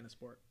round, you were playing a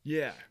sport.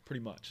 Yeah,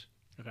 pretty much.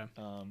 Okay.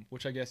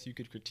 Which I guess you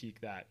could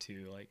critique that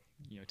too, like,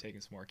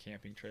 taking some more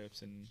camping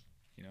trips and,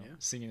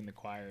 singing in the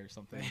choir or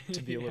something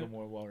to be a little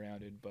more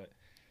well-rounded. But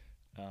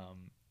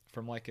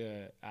from like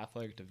a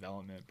athletic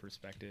development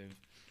perspective,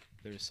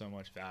 there's so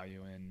much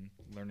value in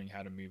learning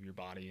how to move your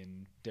body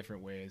in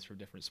different ways for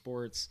different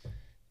sports,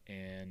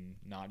 and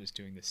not just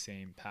doing the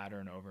same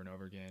pattern over and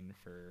over again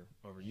for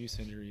overuse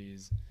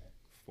injuries,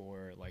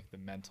 for like the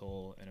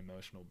mental and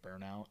emotional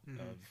burnout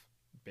of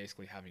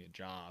basically having a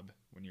job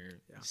when you're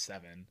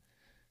 7,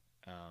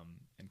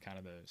 and kind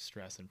of the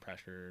stress and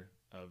pressure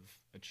of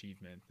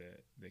achievement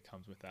that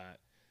comes with that.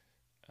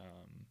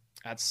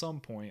 At some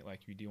point,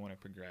 like, you do want to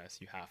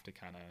progress, you have to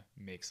kind of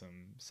make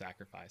some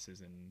sacrifices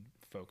and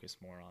focus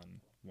more on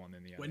one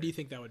than the other. When do you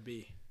think that would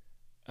be?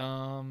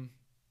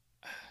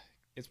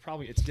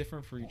 It's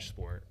different for each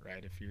sport,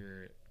 right? If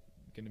you're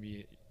going to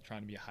be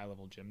trying to be a high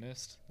level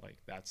gymnast, like,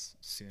 that's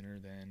sooner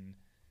than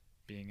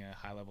being a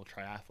high level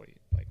triathlete.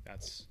 Like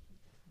that's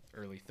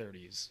early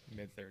 30s,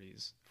 mid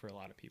 30s for a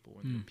lot of people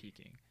when you're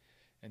peaking.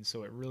 And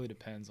so it really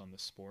depends on the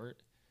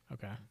sport.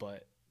 Okay.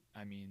 But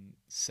I mean,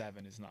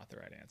 7 is not the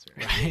right answer,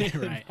 Right,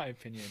 in right. my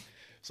opinion.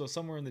 So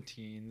somewhere in the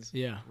teens,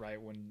 Yeah. right,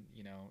 when,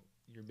 you know,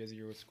 you're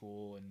busier with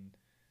school and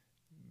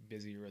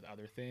busier with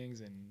other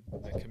things, and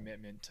the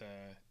commitment to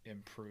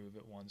improve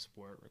at one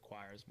sport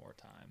requires more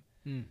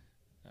time.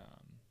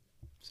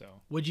 So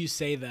would you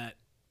say that?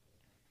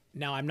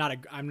 Now, I'm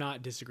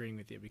not disagreeing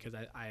with you, because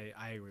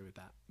I agree with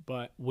that.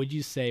 But would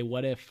you say,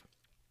 what if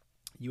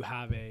you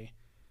have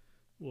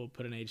we'll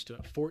put an age to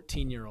it,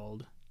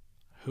 14-year-old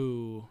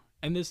who,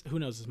 and who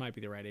knows, this might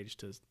be the right age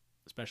to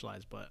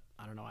specialize, but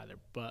I don't know either.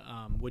 But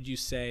would you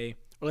say,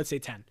 or let's say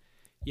 10,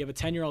 you have a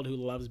 10-year-old who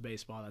loves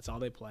baseball. That's all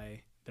they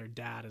play. Their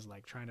dad is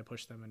like trying to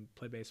push them and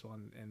play baseball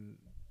in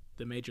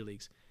the major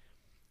leagues.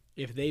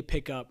 If they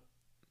pick up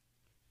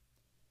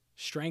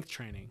strength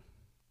training,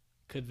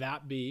 could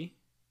that be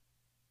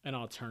an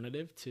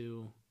alternative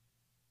to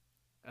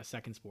a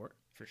second sport?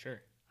 for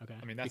sure. Okay.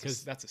 I mean,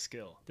 because that's a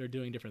skill. they're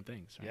doing different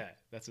things, right? Yeah,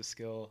 that's a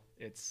skill.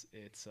 It's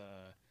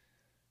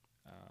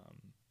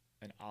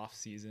an off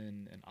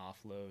season, an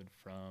offload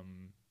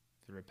from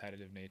the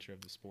repetitive nature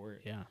of the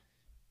sport. Yeah.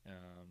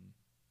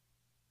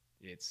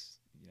 It's,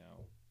 you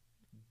know,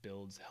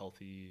 builds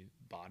healthy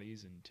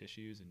bodies and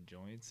tissues and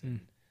joints, and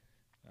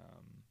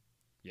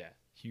yeah,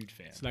 huge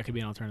fan. So that could be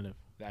an alternative.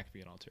 That could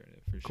be an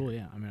alternative for sure. Cool.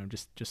 Yeah. I mean, I'm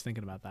just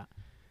thinking about that.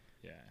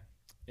 Yeah,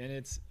 and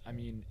it's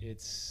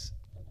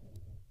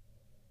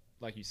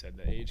like you said,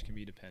 the age can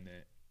be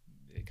dependent.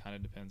 It kind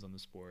of depends on the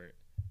sport,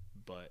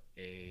 but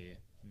a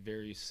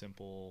very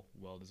simple,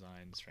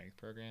 well-designed strength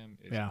program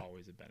is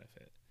always a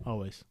benefit.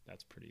 Always.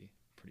 That's pretty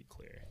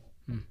clear.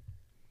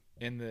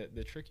 And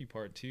the tricky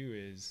part too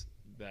is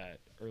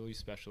that early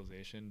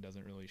specialization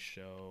doesn't really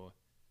show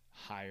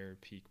higher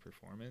peak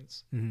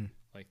performance.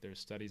 Like there's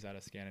studies out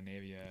of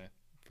Scandinavia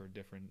for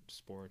different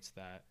sports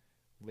that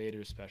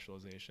later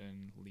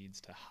specialization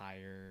leads to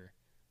higher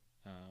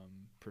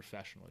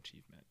professional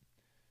achievement.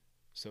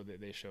 So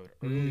that they showed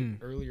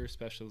earlier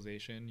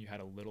specialization, you had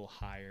a little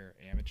higher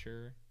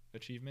amateur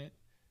achievement,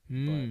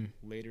 but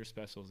later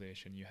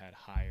specialization, you had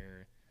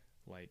higher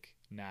like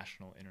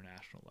national,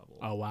 international level.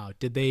 Oh, wow.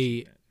 Did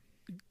they,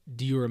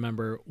 do you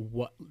remember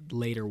what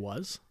later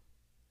was?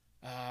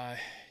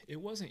 It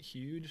wasn't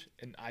huge,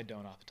 and I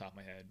don't off the top of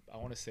my head. I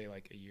want to say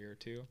like a year or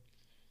two.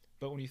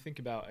 But when you think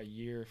about a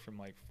year from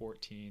like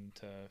 14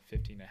 to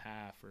 15 and a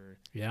half,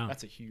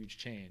 that's a huge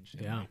change.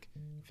 And like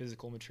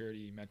physical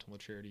maturity, mental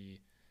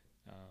maturity,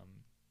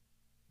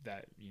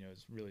 that, you know,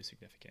 is really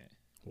significant.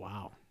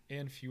 Wow.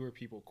 And fewer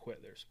people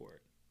quit their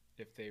sport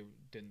if they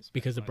didn't.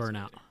 Because of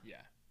burnout.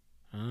 Yeah.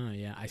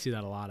 Yeah. I see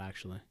that a lot,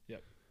 actually.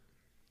 Yep.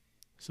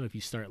 So if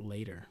you start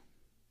later,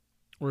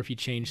 or if you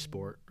change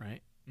sport,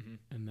 right?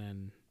 And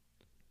then,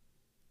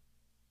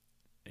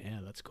 yeah,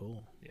 that's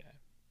cool. Yeah.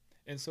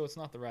 And so it's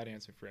not the right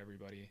answer for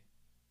everybody,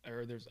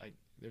 or there's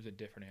a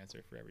different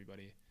answer for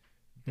everybody.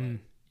 But,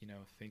 you know,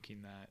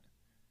 thinking that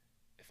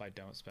if I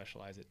don't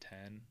specialize at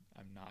 10,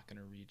 I'm not going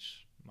to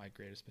reach my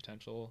greatest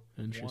potential.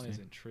 One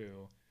isn't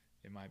true.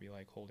 It might be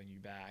like holding you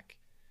back.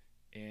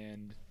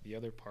 And the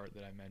other part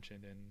that I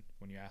mentioned, and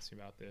when you asked me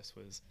about this,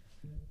 was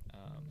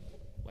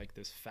like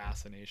this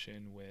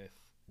fascination with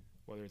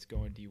whether it's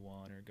going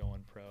D1 or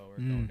going pro or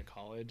going to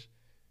college.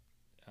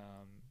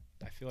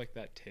 I feel like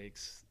that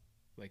takes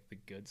like the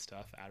good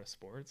stuff out of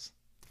sports.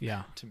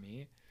 Yeah. To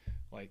me,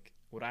 like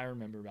what I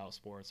remember about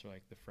sports are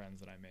like the friends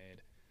that I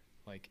made.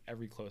 Like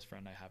every close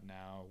friend I have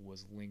now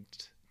was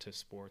linked to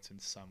sports in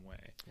some way.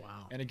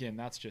 Wow. And again,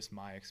 that's just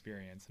my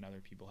experience, and other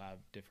people have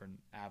different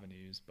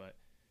avenues, but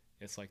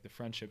it's like the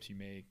friendships you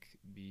make,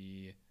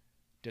 the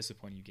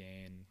discipline you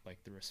gain,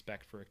 like the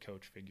respect for a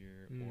coach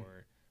figure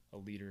or a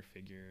leader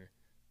figure,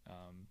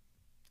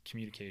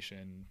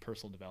 communication,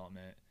 personal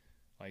development,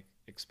 like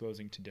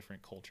exposing to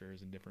different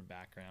cultures and different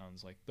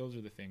backgrounds. Like those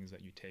are the things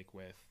that you take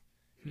with,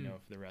 you know,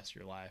 for the rest of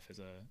your life as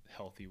a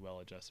healthy,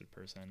 well-adjusted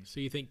person. So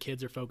you think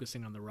kids are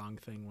focusing on the wrong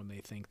thing when they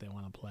think they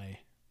want to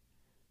play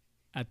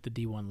at the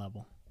D1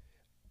 level?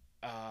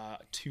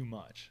 Too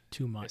much.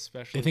 Too much.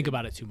 Especially they think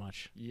about it too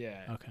much.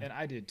 Yeah. Okay. And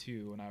I did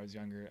too when I was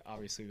younger.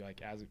 Obviously,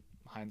 like as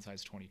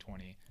hindsight's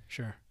 20/20.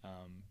 Sure.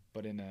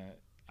 But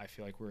I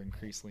feel like we're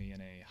increasingly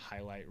in a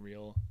highlight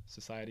reel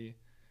society.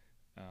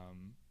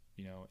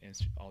 You know,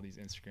 all these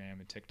Instagram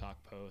and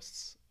TikTok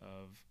posts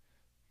of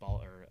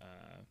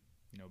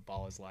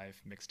ball is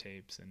life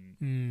mixtapes,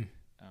 and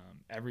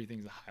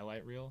everything's a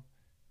highlight reel,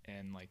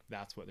 and like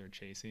that's what they're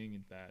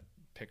chasing, that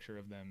picture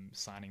of them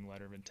signing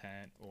letter of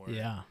intent, or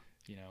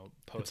you know,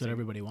 posting. That's what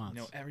everybody wants.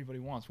 You know, everybody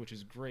wants, which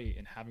is great,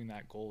 and having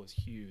that goal is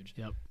huge.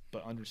 Yep.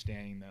 But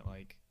understanding that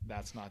like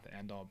that's not the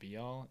end all be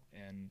all,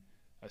 and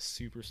a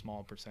super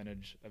small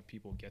percentage of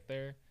people get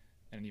there,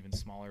 and an even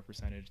smaller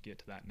percentage get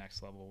to that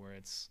next level where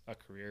it's a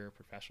career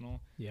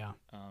professional. Yeah.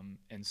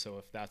 And so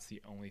if that's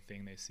the only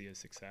thing they see as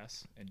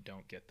success and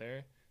don't get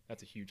there,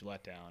 that's a huge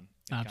letdown.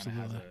 It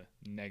Absolutely. kind of has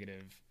a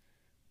negative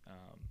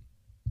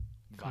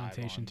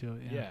connotation to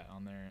it. Yeah.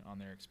 on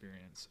their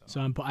experience.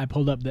 So I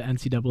pulled up the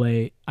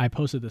NCAA. I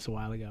posted this a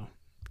while ago,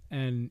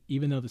 and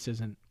even though this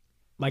isn't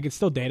like it's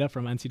still data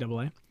from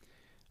NCAA,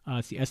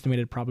 it's the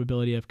estimated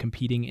probability of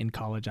competing in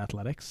college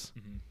athletics.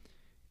 Mm-hmm.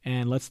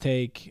 And let's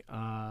take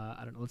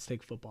let's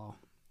take football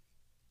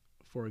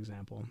for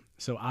example.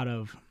 So out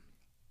of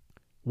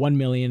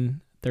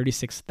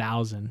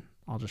 1,036,000,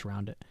 I'll just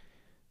round it,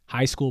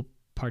 high school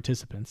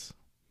participants.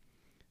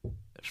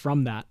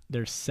 From that,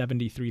 there's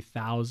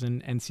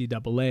 73,000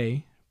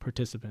 NCAA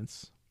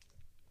participants.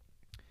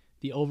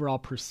 The overall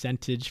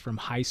percentage from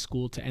high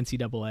school to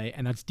NCAA,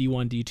 and that's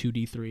D1, D2,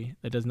 D3,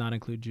 that does not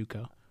include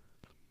JUCO,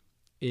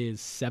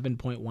 is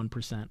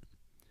 7.1%.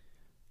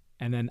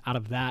 And then out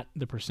of that,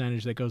 the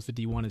percentage that goes to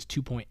D1 is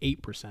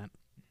 2.8%.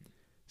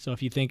 So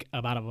if you think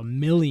about over 1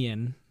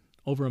 million,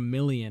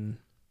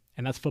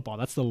 and that's football,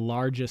 that's the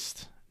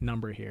largest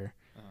number here.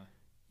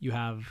 You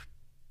have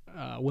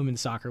women's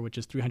soccer, which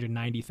is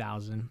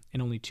 390,000,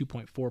 and only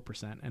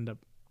 2.4% end up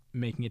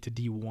making it to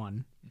D1. Mm-hmm.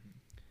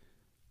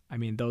 I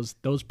mean,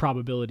 those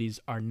probabilities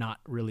are not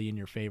really in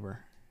your favor,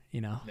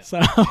 you know. No.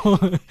 So,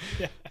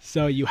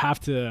 so you have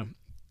to,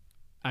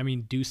 I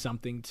mean, do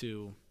something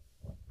to.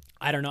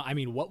 I don't know. I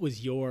mean, what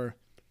was your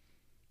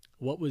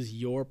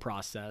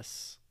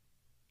process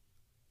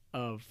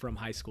from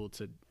high school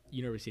to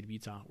University of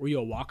Utah? Were you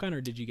a walk-on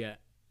or did you get?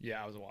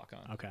 Yeah, I was a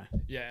walk-on. Okay.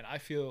 Yeah, and I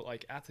feel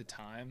like at the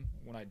time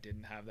when I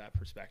didn't have that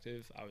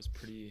perspective, I was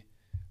when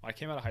I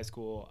came out of high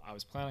school, I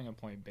was planning on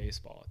playing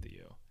baseball at the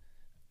U.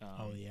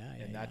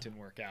 And that didn't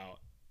work out.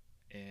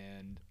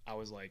 And I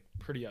was like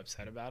pretty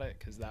upset about it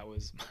because that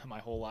was my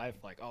whole life.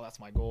 Like, oh, that's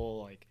my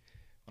goal. Like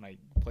when I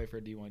play for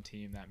a D1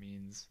 team, that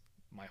means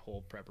my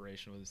whole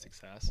preparation was a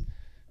success.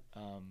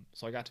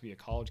 So I got to be a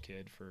college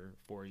kid for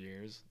 4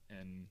 years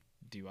and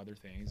do other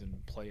things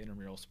and play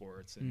intramural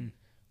sports and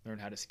learn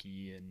how to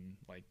ski and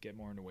like get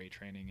more into weight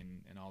training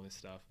and all this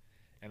stuff.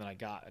 And then I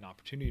got an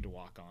opportunity to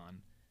walk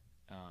on,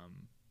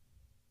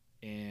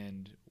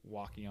 and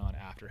walking on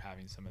after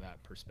having some of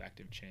that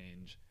perspective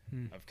change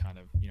of kind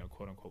of,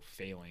 quote unquote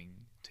failing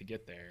to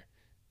get there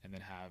and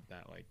then have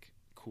that like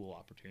cool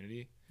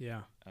opportunity.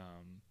 Yeah.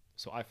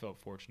 So I felt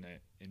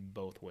fortunate in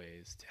both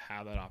ways to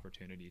have that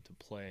opportunity to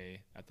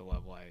play at the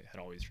level I had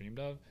always dreamed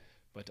of,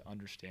 but to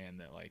understand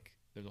that like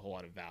there's a whole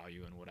lot of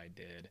value in what I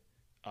did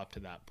up to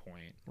that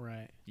point.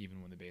 Right. Even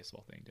when the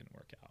baseball thing didn't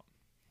work out.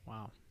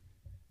 Wow.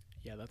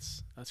 Yeah,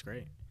 that's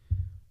great.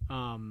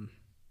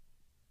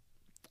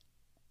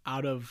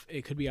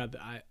 It could be out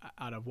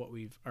of what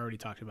we've already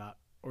talked about,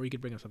 or you could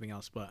bring up something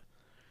else, but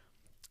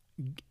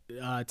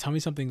tell me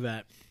something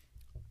that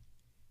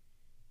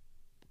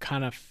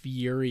kind of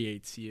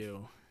infuriates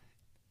you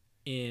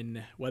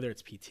in whether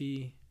it's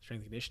PT, strength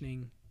and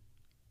conditioning,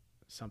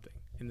 something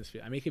in this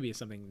field. I mean, it could be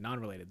something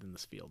non-related in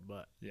this field,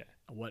 but yeah,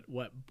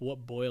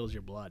 what boils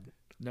your blood?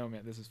 No,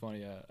 man, this is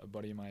funny. A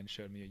buddy of mine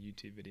showed me a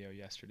YouTube video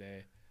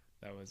yesterday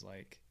that was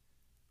like,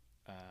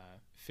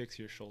 fix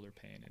your shoulder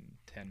pain in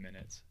 10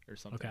 minutes or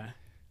something. Okay.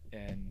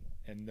 And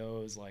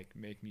those like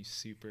make me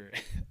super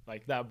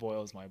like that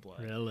boils my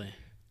blood. Really?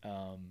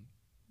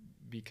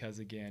 Because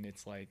again,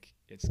 it's like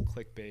it's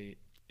clickbait.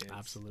 It's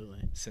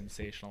absolutely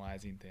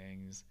sensationalizing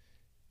things.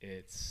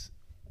 It's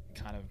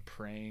kind of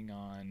preying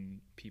on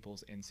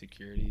people's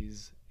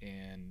insecurities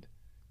and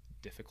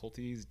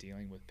difficulties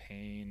dealing with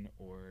pain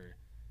or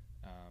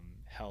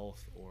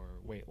health or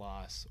weight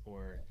loss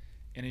or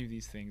any of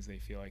these things they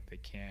feel like they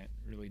can't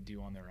really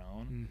do on their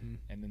own. Mm-hmm.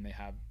 And then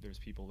there's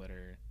people that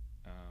are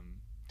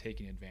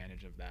taking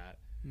advantage of that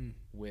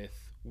with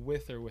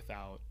or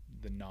without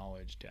the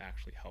knowledge to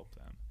actually help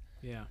them.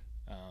 Yeah.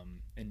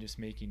 And just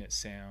making it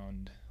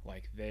sound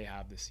like they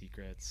have the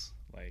secrets,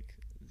 like,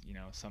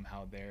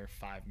 somehow their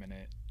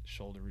 5-minute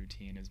shoulder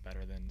routine is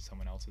better than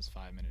someone else's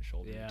 5-minute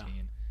shoulder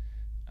routine.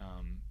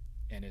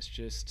 And it's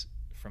just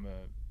from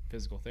a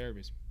physical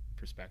therapist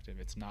perspective,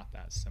 it's not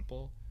that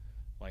simple.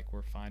 Like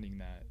we're finding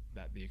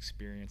that the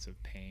experience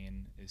of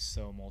pain is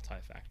so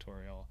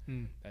multifactorial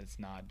that it's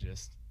not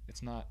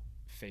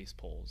face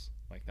pulls.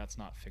 Like that's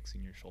not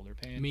fixing your shoulder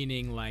pain.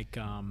 Meaning like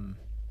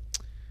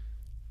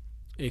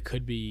it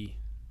could be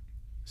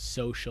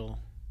social,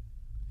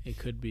 it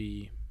could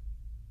be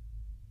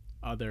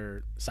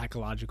other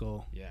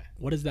psychological. Yeah.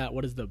 What is that?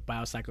 What is the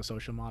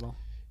biopsychosocial model?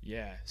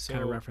 Yeah. So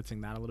kind of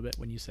referencing that a little bit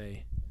when you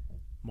say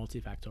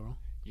multifactorial.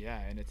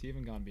 Yeah, and it's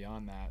even gone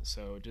beyond that.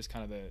 So just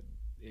kind of it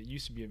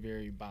used to be a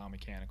very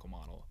biomechanical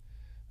model.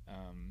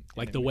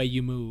 Like the way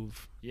you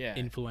move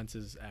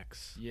influences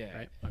X. Yeah.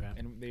 Right? Okay.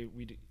 And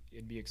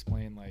it'd be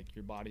explained like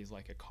your body's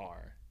like a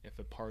car. If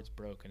a part's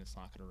broken, it's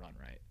not going to run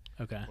right.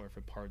 Okay. Or if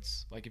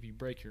you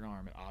break your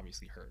arm, it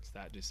obviously hurts.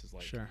 That just is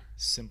like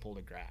simple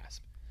to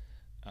grasp.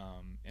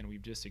 And we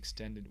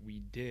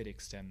did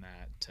extend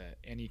that to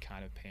any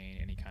kind of pain,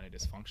 any kind of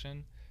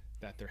dysfunction,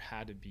 that there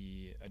had to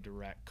be a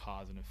direct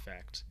cause and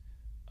effect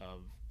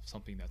of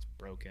something that's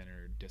broken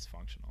or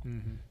dysfunctional.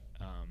 Mm-hmm.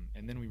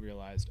 And then we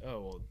realized,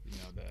 the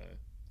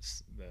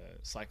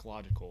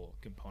psychological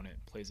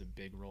component plays a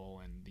big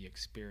role in the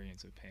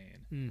experience of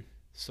pain.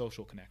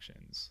 Social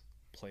connections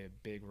play a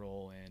big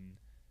role in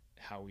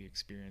how we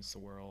experience the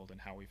world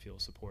and how we feel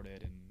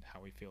supported and how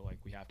we feel like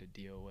we have to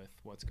deal with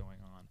what's going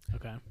on.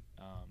 Okay.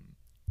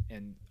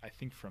 And I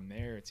think from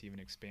there it's even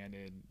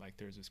expanded. Like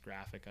there's this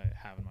graphic I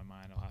have in my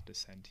mind I'll have to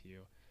send to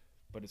you,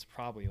 but it's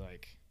probably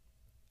like,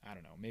 I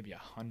don't know, maybe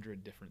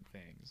 100 different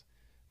things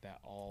that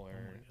all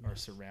are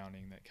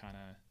surrounding that kind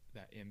of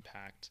that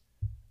impact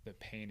the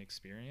pain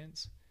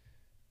experience.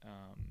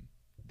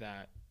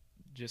 That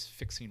just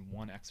fixing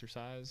one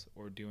exercise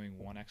or doing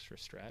one extra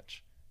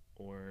stretch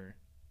or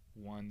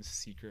one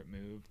secret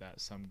move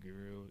that some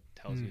guru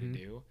tells you to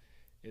do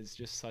is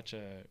just such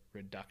a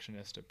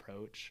reductionist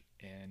approach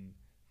and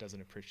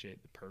doesn't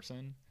appreciate the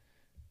person.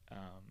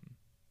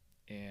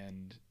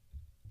 And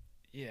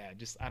yeah,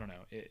 just, I don't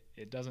know,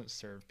 it doesn't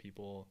serve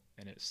people,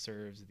 and it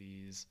serves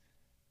these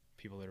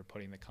people that are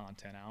putting the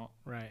content out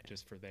right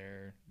just for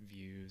their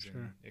views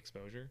and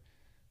exposure.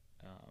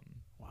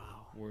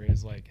 Wow.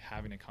 Whereas like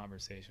having a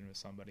conversation with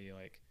somebody,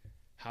 like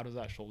how does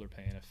that shoulder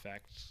pain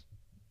affect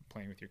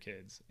playing with your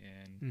kids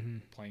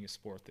and playing a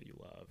sport that you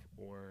love,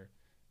 or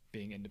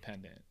being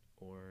independent,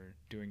 or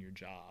doing your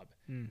job,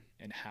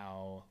 and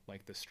how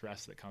like the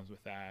stress that comes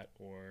with that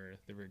or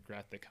the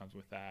regret that comes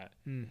with that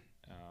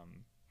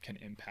can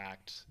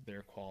impact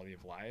their quality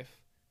of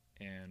life,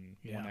 and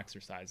one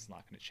exercise is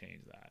not going to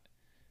change that.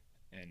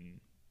 And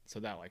so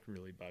that like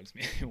really bugs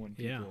me when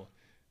people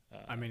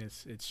I mean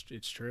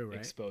it's true, right?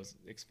 expose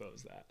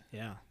that.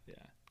 Yeah Yeah,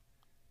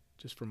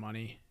 just for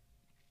money,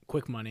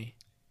 quick money.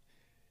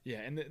 Yeah.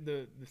 And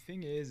the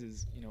thing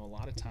is, you know, a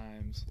lot of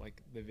times,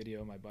 like the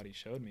video my buddy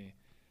showed me,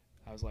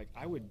 I was like,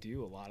 I would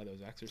do a lot of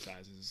those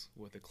exercises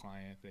with a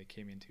client that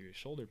came into his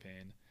shoulder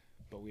pain,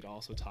 but we'd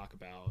also talk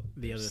about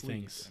the other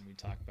sleep, things, and we'd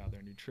talk about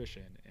their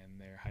nutrition and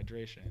their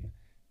hydration,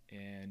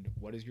 and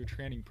what is your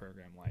training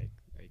program like?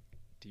 Like,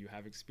 do you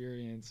have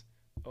experience?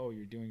 Oh,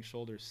 you're doing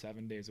shoulders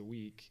 7 days a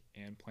week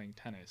and playing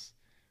tennis,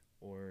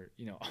 or,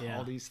 you know,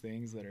 all these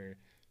things that are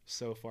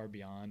so far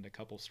beyond a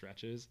couple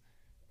stretches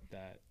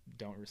that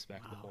don't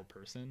respect the whole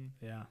person,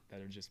 that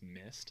are just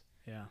missed.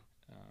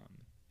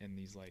 And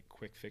these like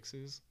quick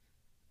fixes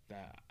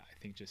that I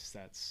think just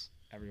sets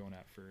everyone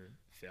up for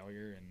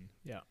failure,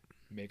 and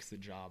makes the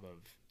job of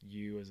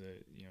you as a,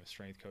 you know,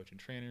 strength coach and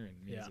trainer,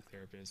 and me as a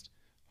therapist,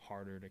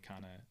 harder to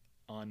kind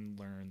of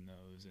unlearn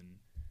those and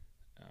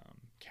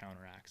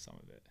counteract some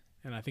of it.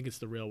 And I think it's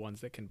the real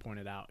ones that can point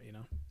it out, you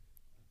know?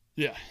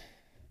 Yeah.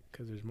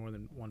 Because there's more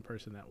than one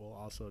person that will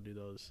also do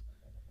those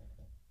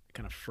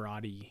kind of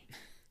fraudy,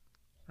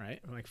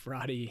 right? Like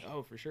fraudy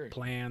for sure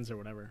plans or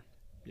whatever.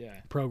 Yeah.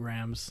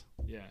 Programs.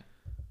 Yeah.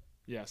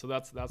 Yeah. So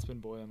that's been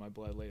boiling my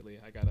blood lately.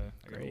 I gotta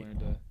learn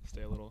to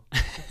stay a little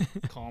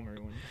calmer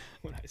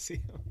when I see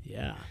them.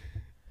 Yeah.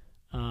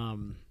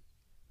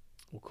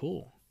 Well,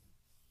 cool.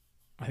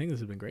 I think this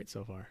has been great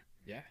so far.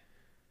 Yeah.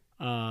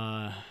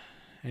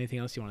 Anything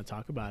else you want to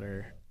talk about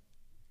or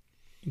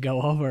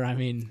go over? I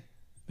mean,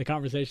 the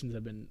conversations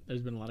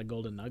there's been a lot of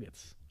golden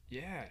nuggets.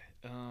 Yeah.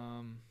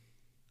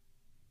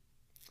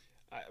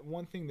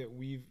 One thing that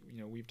we've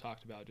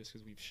talked about, just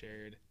because we've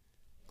shared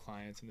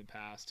clients in the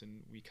past,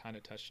 and we kind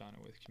of touched on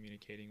it with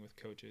communicating with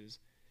coaches,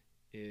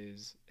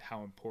 is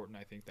how important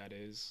I think that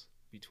is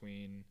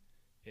between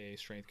a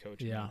strength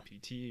coach and a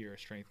PT, or a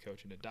strength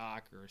coach and a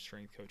doc, or a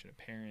strength coach and a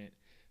parent,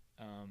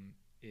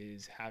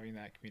 is having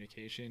that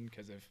communication.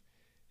 Because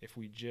if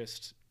we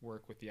just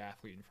work with the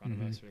athlete in front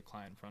of us or the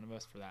client in front of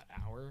us for that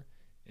hour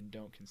and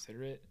don't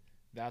consider it,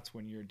 that's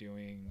when you're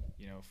doing,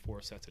 you know,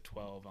 4 sets of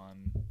 12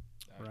 on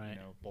you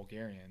know,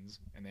 Bulgarians,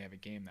 and they have a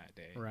game that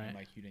day, and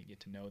like you didn't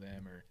get to know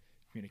them or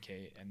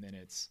communicate, and then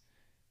it's,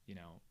 you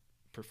know,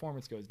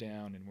 performance goes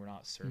down and we're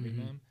not serving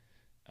them.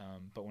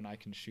 But when I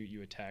can shoot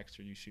you a text,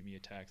 or you shoot me a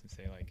text and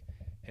say like,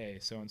 hey,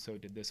 so and so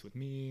did this with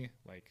me,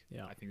 like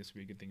I think this would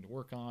be a good thing to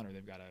work on, or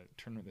they've got a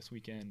tournament this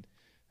weekend,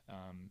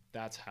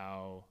 that's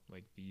how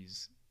like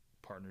these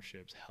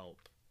partnerships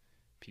help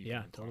people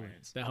and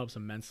clients. That helps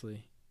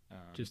immensely.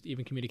 Just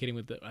even communicating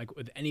with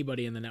with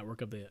anybody in the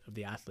network of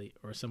the athlete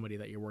or somebody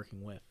that you're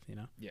working with, you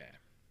know.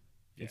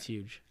 It's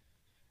huge.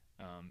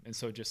 And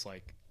so just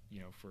like,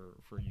 you know,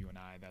 for you and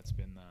I, that's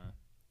been the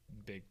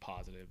big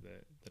positive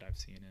that I've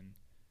seen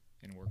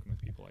in working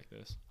with people like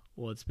this.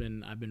 Well,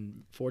 I've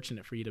been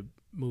fortunate for you to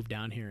move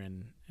down here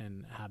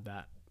and have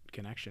that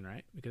connection,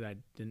 right? Because I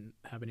didn't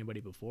have anybody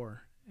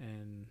before,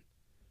 and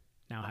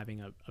now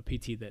having a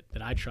PT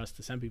that I trust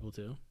to send people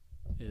to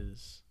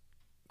is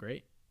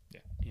great.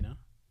 Yeah. You know?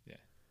 Yeah.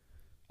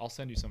 I'll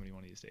send you somebody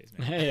one of these days,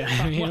 man. Hey,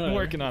 I mean, I'm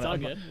working on it's it. All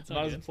good. It's not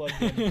all as good.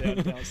 plugged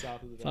in down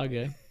south of the It's all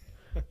good.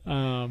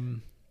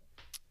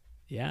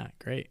 Yeah,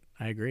 great.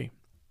 I agree.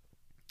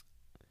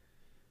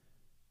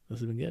 This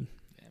has been good.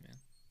 Yeah, man.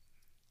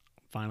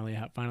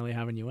 Finally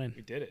having you in.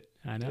 We did it.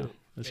 I know.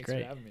 That's Thanks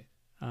great. for having me.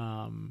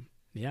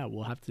 Yeah,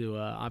 we'll have to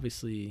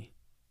obviously,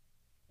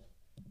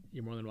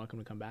 you're more than welcome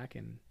to come back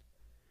and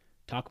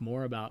talk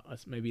more about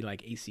us, maybe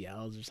like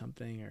ACLs or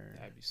something, or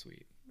That'd be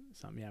sweet.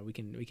 something. Yeah, we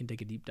can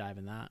take a deep dive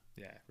in that.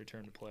 Yeah,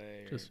 return to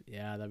play.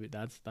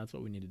 That's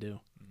what we need to do.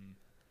 Mm-hmm.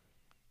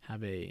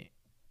 Have a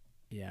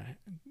Yeah,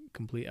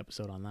 complete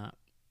episode on that.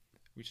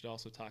 We should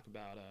also talk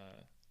about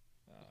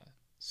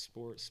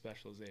sports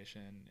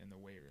specialization in the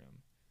weight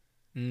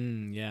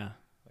room. Yeah.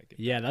 Like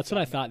that's what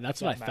I thought.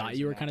 That's what I thought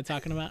you were not. kind of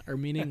talking about, or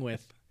meaning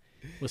with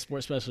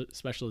sports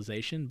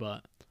specialization,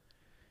 but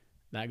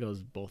that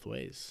goes both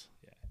ways.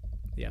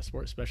 Yeah,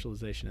 sports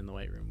specialization in the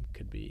weight room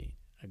could be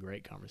a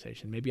great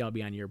conversation. Maybe I'll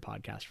be on your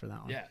podcast for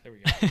that one. Yeah, there we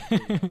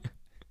go.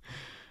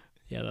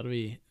 Yeah,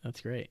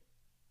 that's great.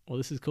 Well,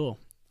 this is cool.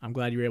 I'm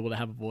glad you were able to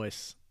have a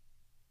voice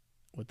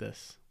with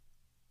this.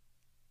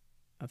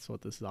 That's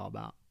what this is all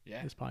about.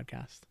 Yeah. This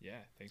podcast. Yeah.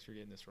 Thanks for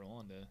getting this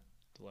rolling to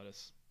let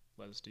us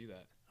do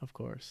that. Of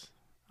course.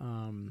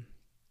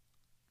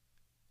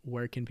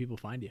 Where can people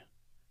find you?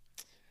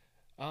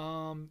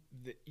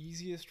 The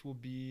easiest will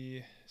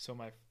be, so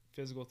my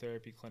physical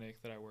therapy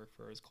clinic that I work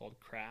for is called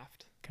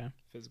Craft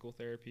Physical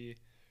Therapy.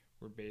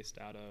 We're based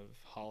out of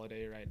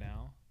Holiday right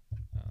now,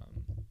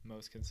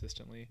 most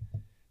consistently.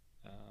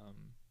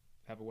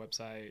 Have a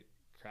website,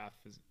 Craft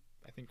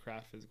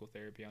Physical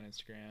Therapy on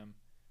Instagram.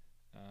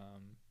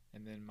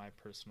 And then my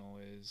personal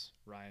is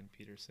Ryan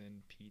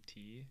Petersen PT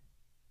 _.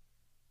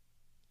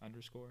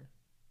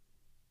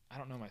 I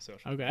don't know my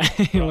social. Okay.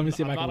 Let me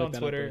see if I can look that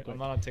up. I'm not on Twitter. I'm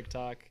not on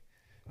TikTok.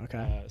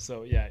 Okay.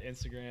 So yeah,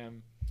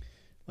 Instagram.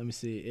 Let me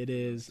see. It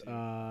is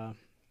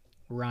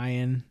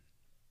Ryan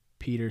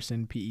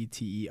Petersen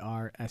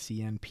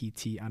PETERSEN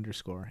PT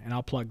 _. And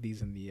I'll plug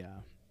these in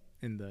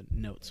the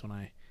notes when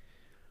I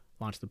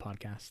launch the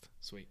podcast.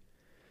 Sweet.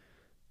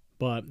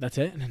 But that's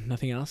it.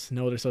 Nothing else.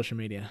 No other social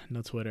media.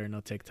 No Twitter.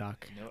 No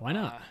TikTok. No, Why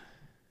not?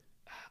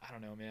 I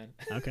don't know, man.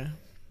 Okay.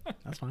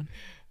 That's fine.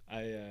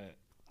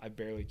 I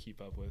barely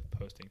keep up with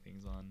posting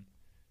things on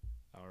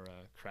our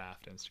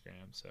Craft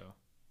Instagram. So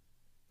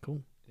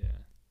cool. Yeah.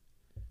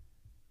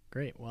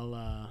 Great.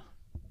 Well,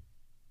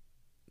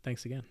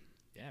 thanks again.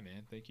 Yeah,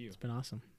 man. Thank you. It's been awesome.